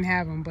variety. They didn't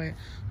have them, but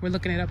we're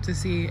looking it up to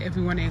see if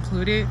we want to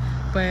include it.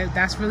 But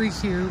that's really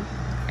cute.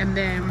 And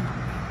then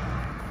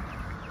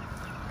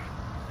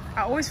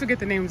I always forget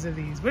the names of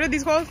these. What are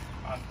these called?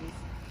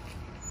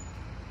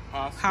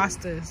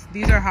 Hostas.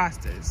 These are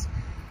hostas.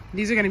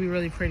 These are going to be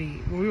really pretty.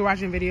 When we were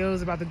watching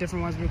videos about the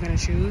different ones we were going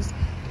to choose,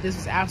 this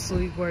was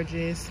absolutely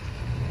gorgeous.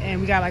 And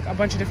we got like a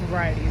bunch of different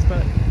varieties,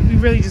 but we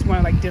really just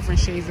wanted like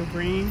different shades of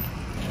green.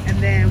 And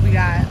then we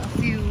got a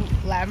few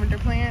lavender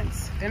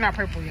plants. They're not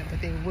purple yet, but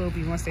they will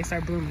be once they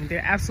start blooming.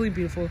 They're absolutely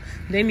beautiful.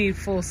 They need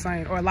full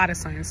sun or a lot of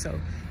sun, so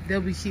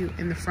they'll be cute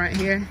in the front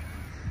here.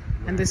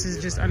 And this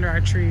is just under our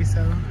tree,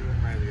 so.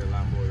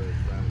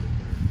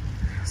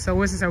 So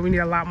Winston said we need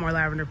a lot more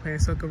lavender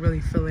plants so it could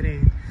really fill it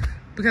in.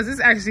 Because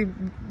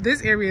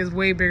this area is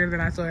way bigger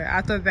than I thought.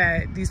 I thought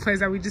that these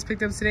plants that we just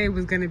picked up today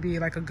was going to be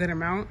like a good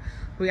amount.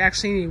 We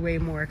actually need way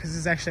more because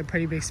it's actually a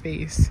pretty big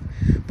space.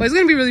 But it's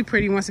going to be really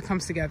pretty once it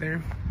comes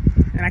together.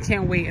 And I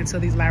can't wait until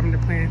these lavender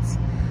plants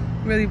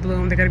really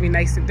bloom. They're going to be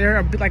nice.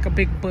 They're like a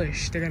big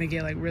bush. They're going to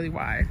get like really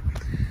wide.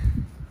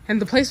 And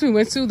the place we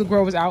went to, the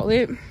Grover's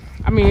Outlet,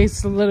 I mean,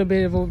 it's a little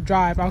bit of a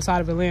drive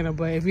outside of Atlanta,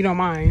 but if you don't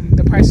mind,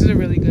 the prices are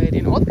really good.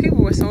 And all the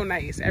people were so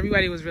nice.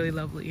 Everybody was really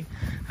lovely.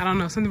 I don't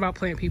know, something about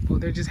plant people.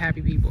 They're just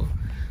happy people.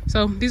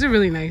 So these are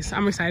really nice.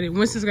 I'm excited.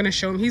 Winston's going to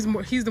show me. He's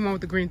the one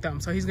with the green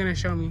thumb. So he's going to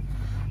show me,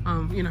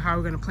 you know, how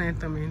we're going to plant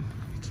them and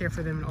care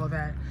for them and all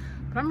that.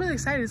 But I'm really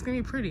excited. It's going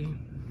to be pretty.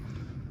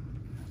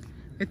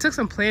 It took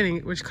some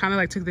planning, which kind of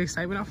like took the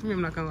excitement off of me.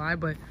 I'm not going to lie.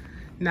 But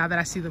now that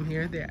I see them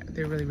here,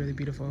 they're really, really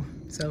beautiful.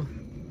 So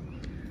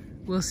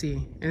we'll see.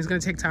 And it's going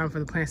to take time for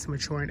the plants to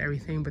mature and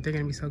everything, but they're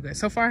going to be so good.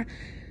 So far,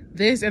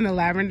 this and the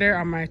lavender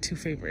are my two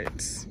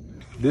favorites.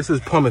 This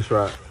is pumice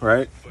rock,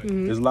 right?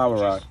 It's lava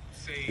rock.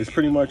 It's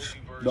pretty much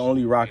the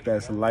only rock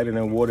that's lighter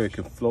than water. It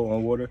can float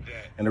on water.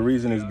 And the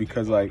reason is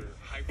because, like,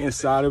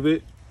 inside of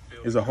it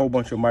is a whole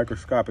bunch of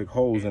microscopic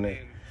holes in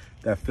it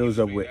that fills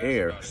up with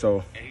air.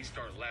 So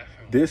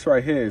this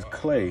right here is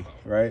clay,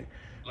 right?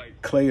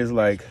 Clay is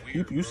like,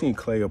 you seen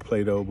clay or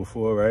Play-Doh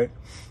before, right?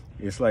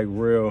 It's like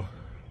real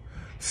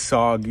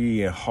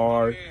soggy and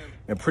hard,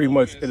 and pretty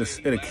much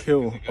it'll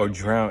kill or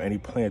drown any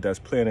plant that's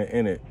planted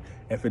in it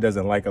if it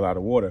doesn't like a lot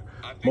of water.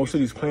 Most of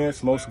these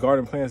plants, most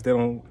garden plants, they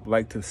don't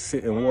like to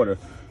sit in water.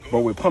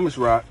 But with pumice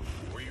rock,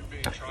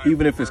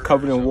 even if it's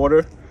covered in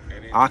water,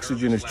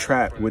 oxygen is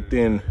trapped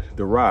within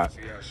the rock.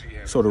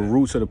 So the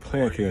roots of the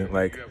plant can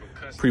like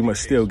pretty much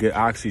still get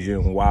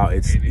oxygen while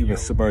it's even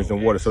submerged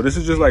in water. So this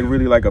is just like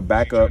really like a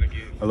backup,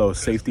 a little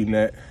safety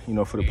net, you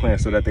know, for the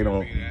plants so that they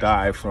don't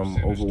die from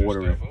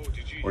overwatering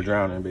or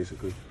drowning,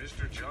 basically.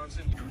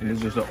 And this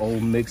is just an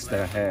old mix that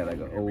I had, like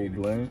an old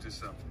blend.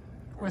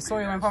 With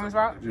soil and pumice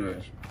rock?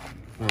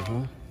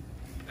 Yeah.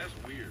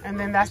 And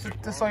then that's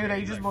the soil that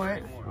you just bought.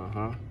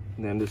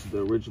 And then this is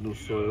the original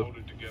soil.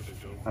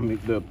 I mean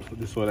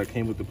the soil that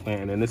came with the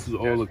plant. And then this is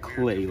all the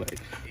clay. Like,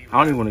 I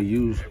don't even want to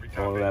use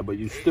all of that, but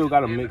you still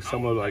got to mix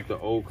some of like the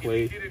old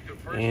clay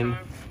in.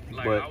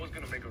 But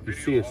you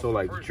see it's so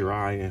like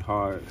dry and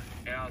hard.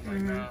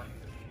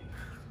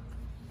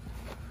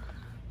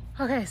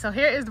 Okay, so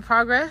here is the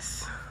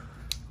progress.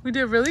 We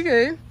did really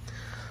good.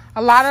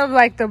 A lot of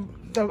like the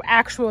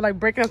actual like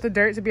breaking up the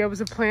dirt to be able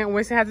to plant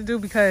Winston had to do,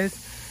 because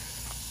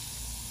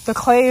the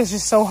clay is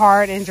just so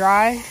hard and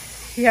dry.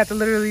 He had to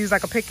literally use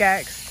like a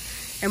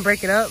pickaxe and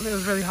break it up. It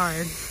was really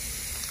hard.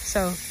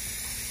 So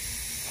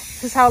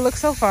this is how it looks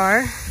so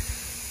far.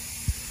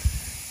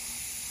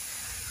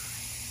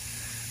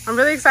 I'm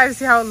really excited to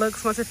see how it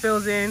looks once it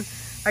fills in,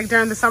 like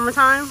during the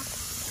summertime.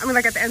 I mean,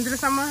 like at the end of the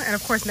summer, and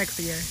of course next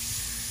year.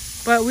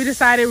 But we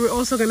decided we're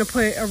also gonna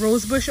put a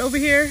rose bush over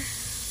here.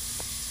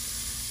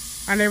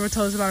 Our neighbor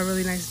told us about a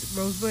really nice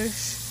rose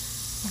bush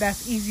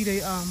that's easy to,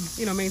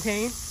 you know,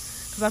 maintain.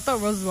 Because I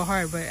thought roses were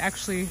hard, but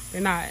actually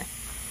they're not.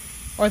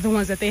 Or the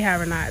ones that they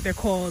have are not. They're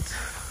called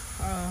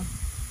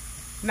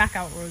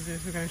knockout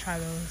roses. We're gonna try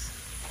those.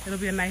 It'll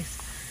be a nice,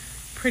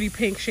 pretty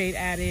pink shade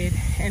added.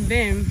 And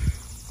then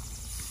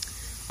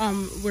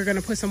we're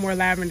gonna put some more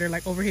lavender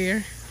like over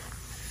here.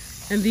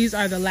 And these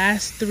are the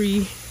last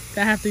 3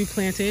 that have to be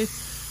planted.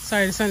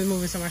 Sorry, the sun is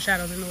moving, so my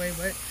shadow's in the way,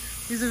 but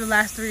these are the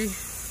last 3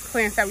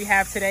 plants that we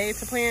have today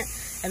to plant.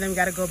 And then we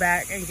got to go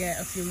back and get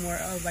a few more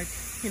of, like,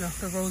 you know,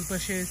 the rose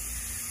bushes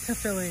to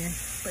fill in.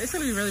 But it's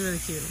going to be really, really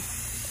cute.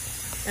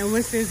 And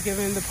Winston's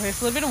giving the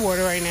plants a little bit of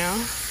water right now.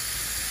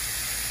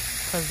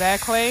 Because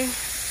that clay,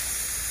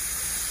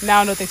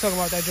 now I know what they talk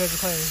about, that Georgia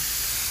clay.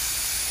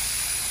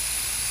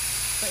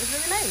 But it's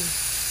really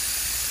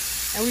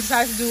nice. And we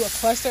decided to do a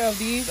cluster of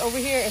these over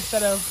here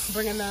instead of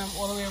bringing them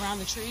all the way around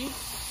the tree.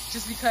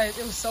 Just because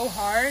it was so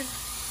hard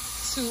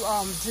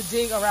to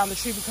dig around the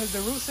tree, because the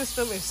root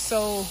system is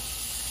so,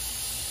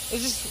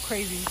 it's just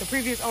crazy. The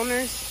previous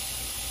owners,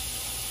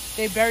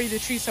 they buried the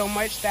tree so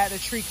much that the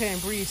tree couldn't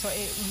breathe. So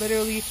it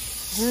literally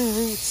grew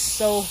roots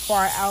so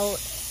far out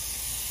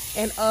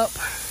and up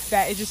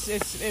that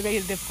it made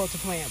it difficult to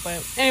plant.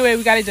 But anyway,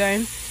 we got it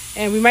done.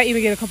 And we might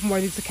even get a couple more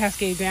of these to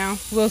cascade down.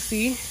 We'll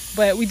see.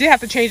 But we did have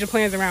to change the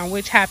plans around,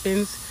 which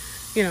happens,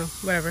 you know,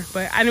 whatever.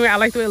 But anyway, I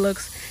like the way it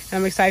looks. And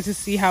I'm excited to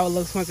see how it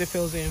looks once it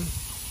fills in.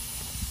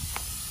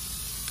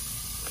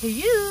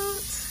 Cute.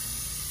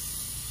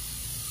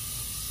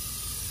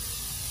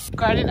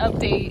 Garden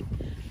update.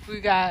 We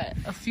got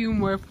a few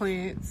more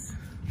plants.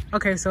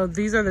 Okay, so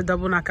these are the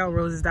double knockout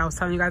roses that I was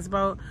telling you guys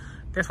about.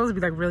 They're supposed to be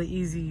like really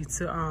easy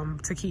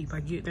to keep.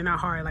 Like they're not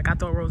hard like I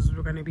thought roses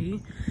were gonna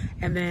be.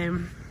 And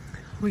then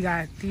we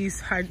got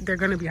these. They're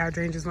gonna be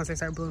hydrangeas once they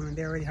start blooming.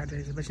 They're already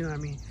hydrangeas, but you know what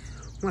I mean.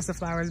 Once the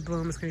flowers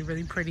bloom, it's gonna be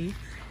really pretty.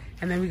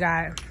 And then we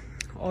got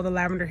all the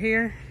lavender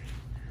here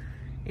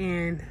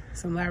and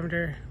some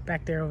lavender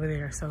back there over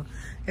there. So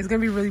it's gonna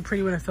be really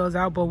pretty when it fills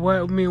out. But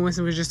what me and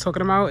Winston was just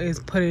talking about is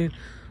putting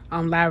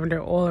lavender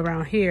all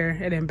around here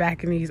and then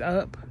backing these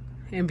up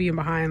and being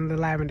behind the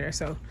lavender.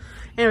 So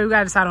anyway, we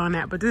gotta decide on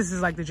that, but this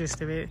is like the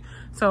gist of it.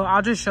 So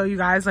I'll just show you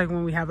guys like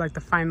when we have like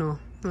the final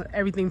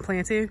everything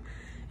planted,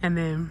 and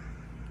then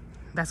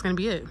that's gonna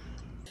be it.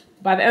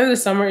 By the end of the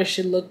summer, it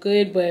should look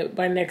good, but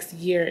by next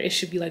year, it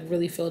should be like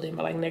really filled in.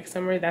 But like next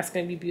summer, that's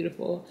gonna be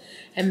beautiful.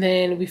 And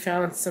then we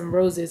found some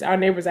roses. Our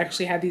neighbors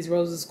actually had these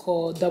roses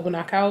called double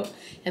knockout,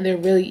 and they're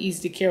really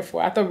easy to care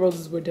for. I thought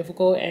roses were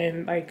difficult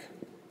and like,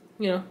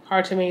 you know,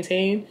 hard to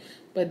maintain,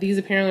 but these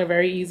apparently are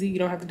very easy. You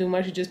don't have to do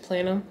much. You just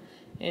plant them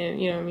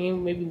and, you know what I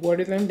mean, maybe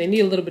water them. They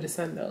need a little bit of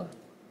sun though,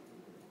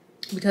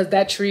 because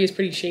that tree is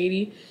pretty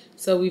shady.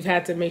 So we've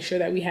had to make sure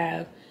that we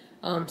have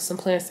some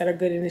plants that are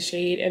good in the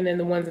shade, and then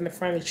the ones in the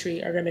front of the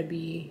tree are gonna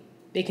be,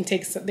 they're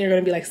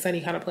gonna be like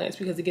sunny kind of plants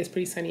because it gets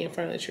pretty sunny in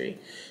front of the tree.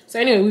 So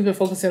anyway, we've been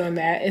focusing on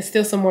that. It's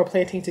still some more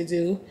planting to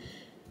do,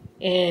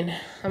 and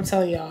I'm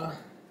telling y'all,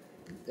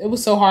 it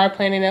was so hard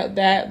planting out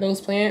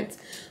those plants.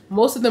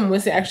 Most of them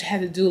Winston actually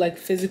had to do like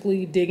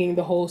physically digging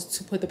the holes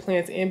to put the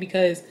plants in,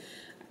 because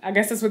I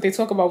guess that's what they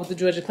talk about with the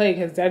Georgia clay,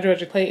 because that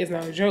Georgia clay is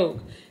not a joke.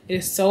 It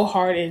is so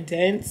hard and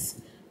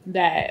dense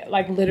that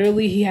like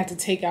literally he had to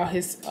take out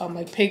his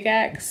like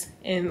pickaxe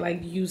and like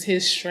use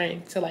his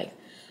strength to like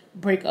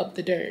break up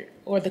the dirt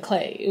or the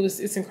clay.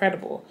 It's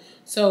incredible.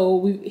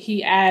 So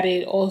he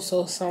added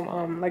also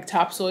some like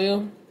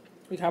topsoil.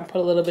 We kind of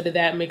put a little bit of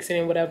that, mix it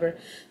in, whatever.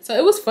 So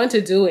it was fun to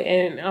do it,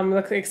 and I'm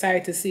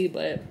excited to see.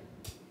 But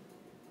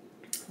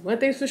one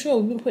thing's for sure,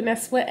 we've been putting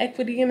that sweat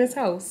equity in this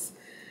house.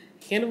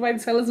 Can't nobody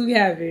tell us we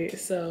have it.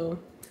 So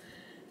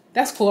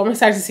that's cool. I'm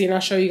excited to see, and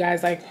I'll show you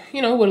guys, like,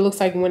 you know, what it looks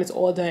like when it's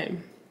all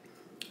done.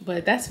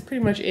 But that's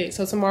pretty much it.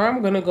 So tomorrow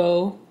I'm gonna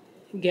go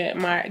get a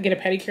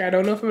pedicure. I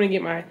don't know if I'm gonna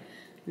get my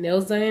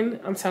nails done.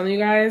 I'm telling you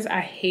guys, I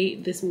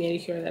hate this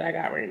manicure that I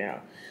got right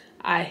now.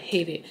 I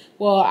hate it.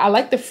 Well, I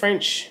like the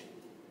French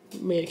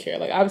manicure.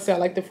 Like, obviously I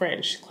like the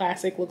French.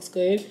 Classic, looks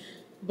good.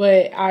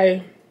 But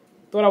I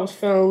thought I was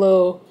feeling a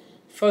little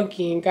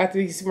funky and got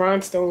these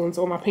rhinestones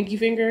on my pinky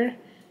finger.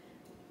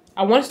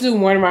 I wanted to do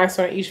one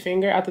rhinestone on each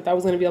finger. I thought that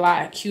was gonna be a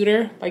lot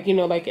cuter, like, you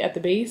know, like at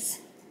the base.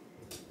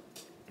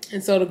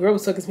 And so the girl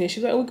was talking to me, and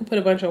she was like, oh, we could put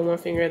a bunch on one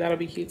finger. That'll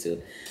be cute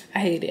too. I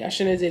hate it. I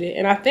shouldn't have did it.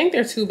 And I think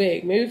they're too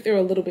big. Maybe if they were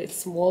a little bit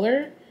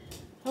smaller,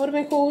 I would have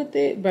been cool with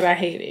it. But I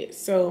hate it.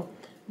 So,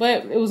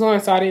 but it was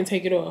on, so I didn't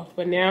take it off.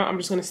 But now I'm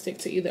just going to stick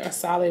to either a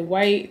solid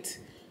white,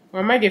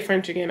 or I might get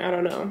French again. I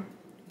don't know.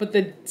 But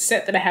the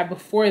set that I had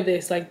before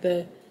this, like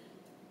the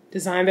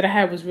design that I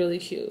had, was really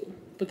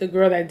cute. But the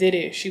girl that did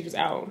it, she was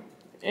out.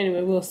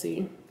 Anyway, we'll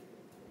see.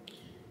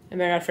 And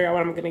then I got to figure out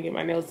when I'm going to get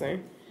my nails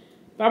done.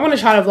 But I'm going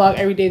to try to vlog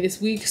every day this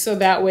week, so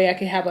that way I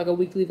can have like a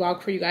weekly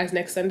vlog for you guys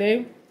next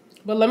Sunday.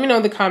 But let me know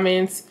in the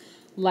comments,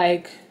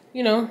 like,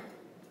 you know,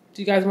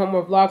 do you guys want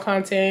more vlog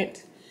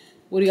content?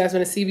 What do you guys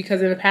want to see?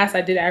 Because in the past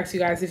I did ask you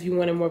guys if you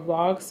wanted more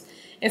vlogs.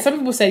 And some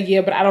people said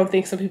yeah, but I don't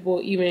think some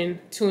people even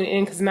tune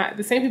in, because not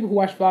the same people who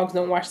watch vlogs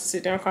don't watch the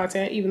sit down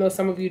content, even though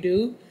some of you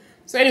do.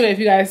 So anyway, if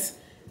you guys,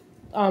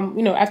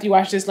 you know, after you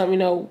watch this, let me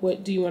know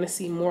what do you want to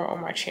see more on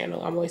my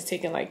channel. I'm always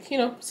taking, like, you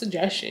know,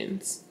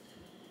 suggestions.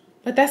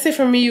 But that's it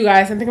from me, you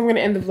guys. I think I'm going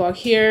to end the vlog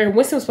here.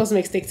 Winston was supposed to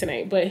make steak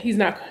tonight, but he's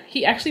not.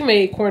 He actually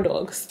made corn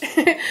dogs.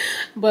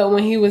 But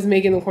when he was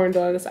making the corn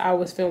dogs, I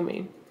was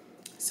filming.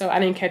 So I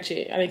didn't catch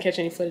it. I didn't catch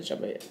any footage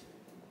of it.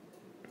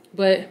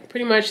 But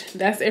pretty much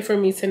that's it for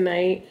me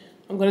tonight.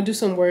 I'm going to do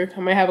some work. I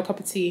might have a cup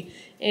of tea,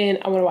 and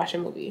I want to watch a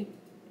movie.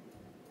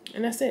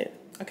 And that's it.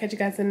 I'll catch you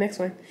guys in the next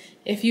one.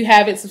 If you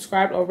haven't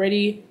subscribed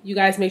already, you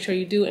guys make sure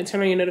you do, and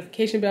turn on your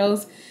notification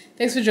bells.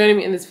 Thanks for joining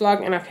me in this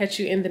vlog, and I'll catch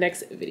you in the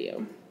next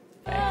video.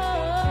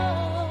 Bye.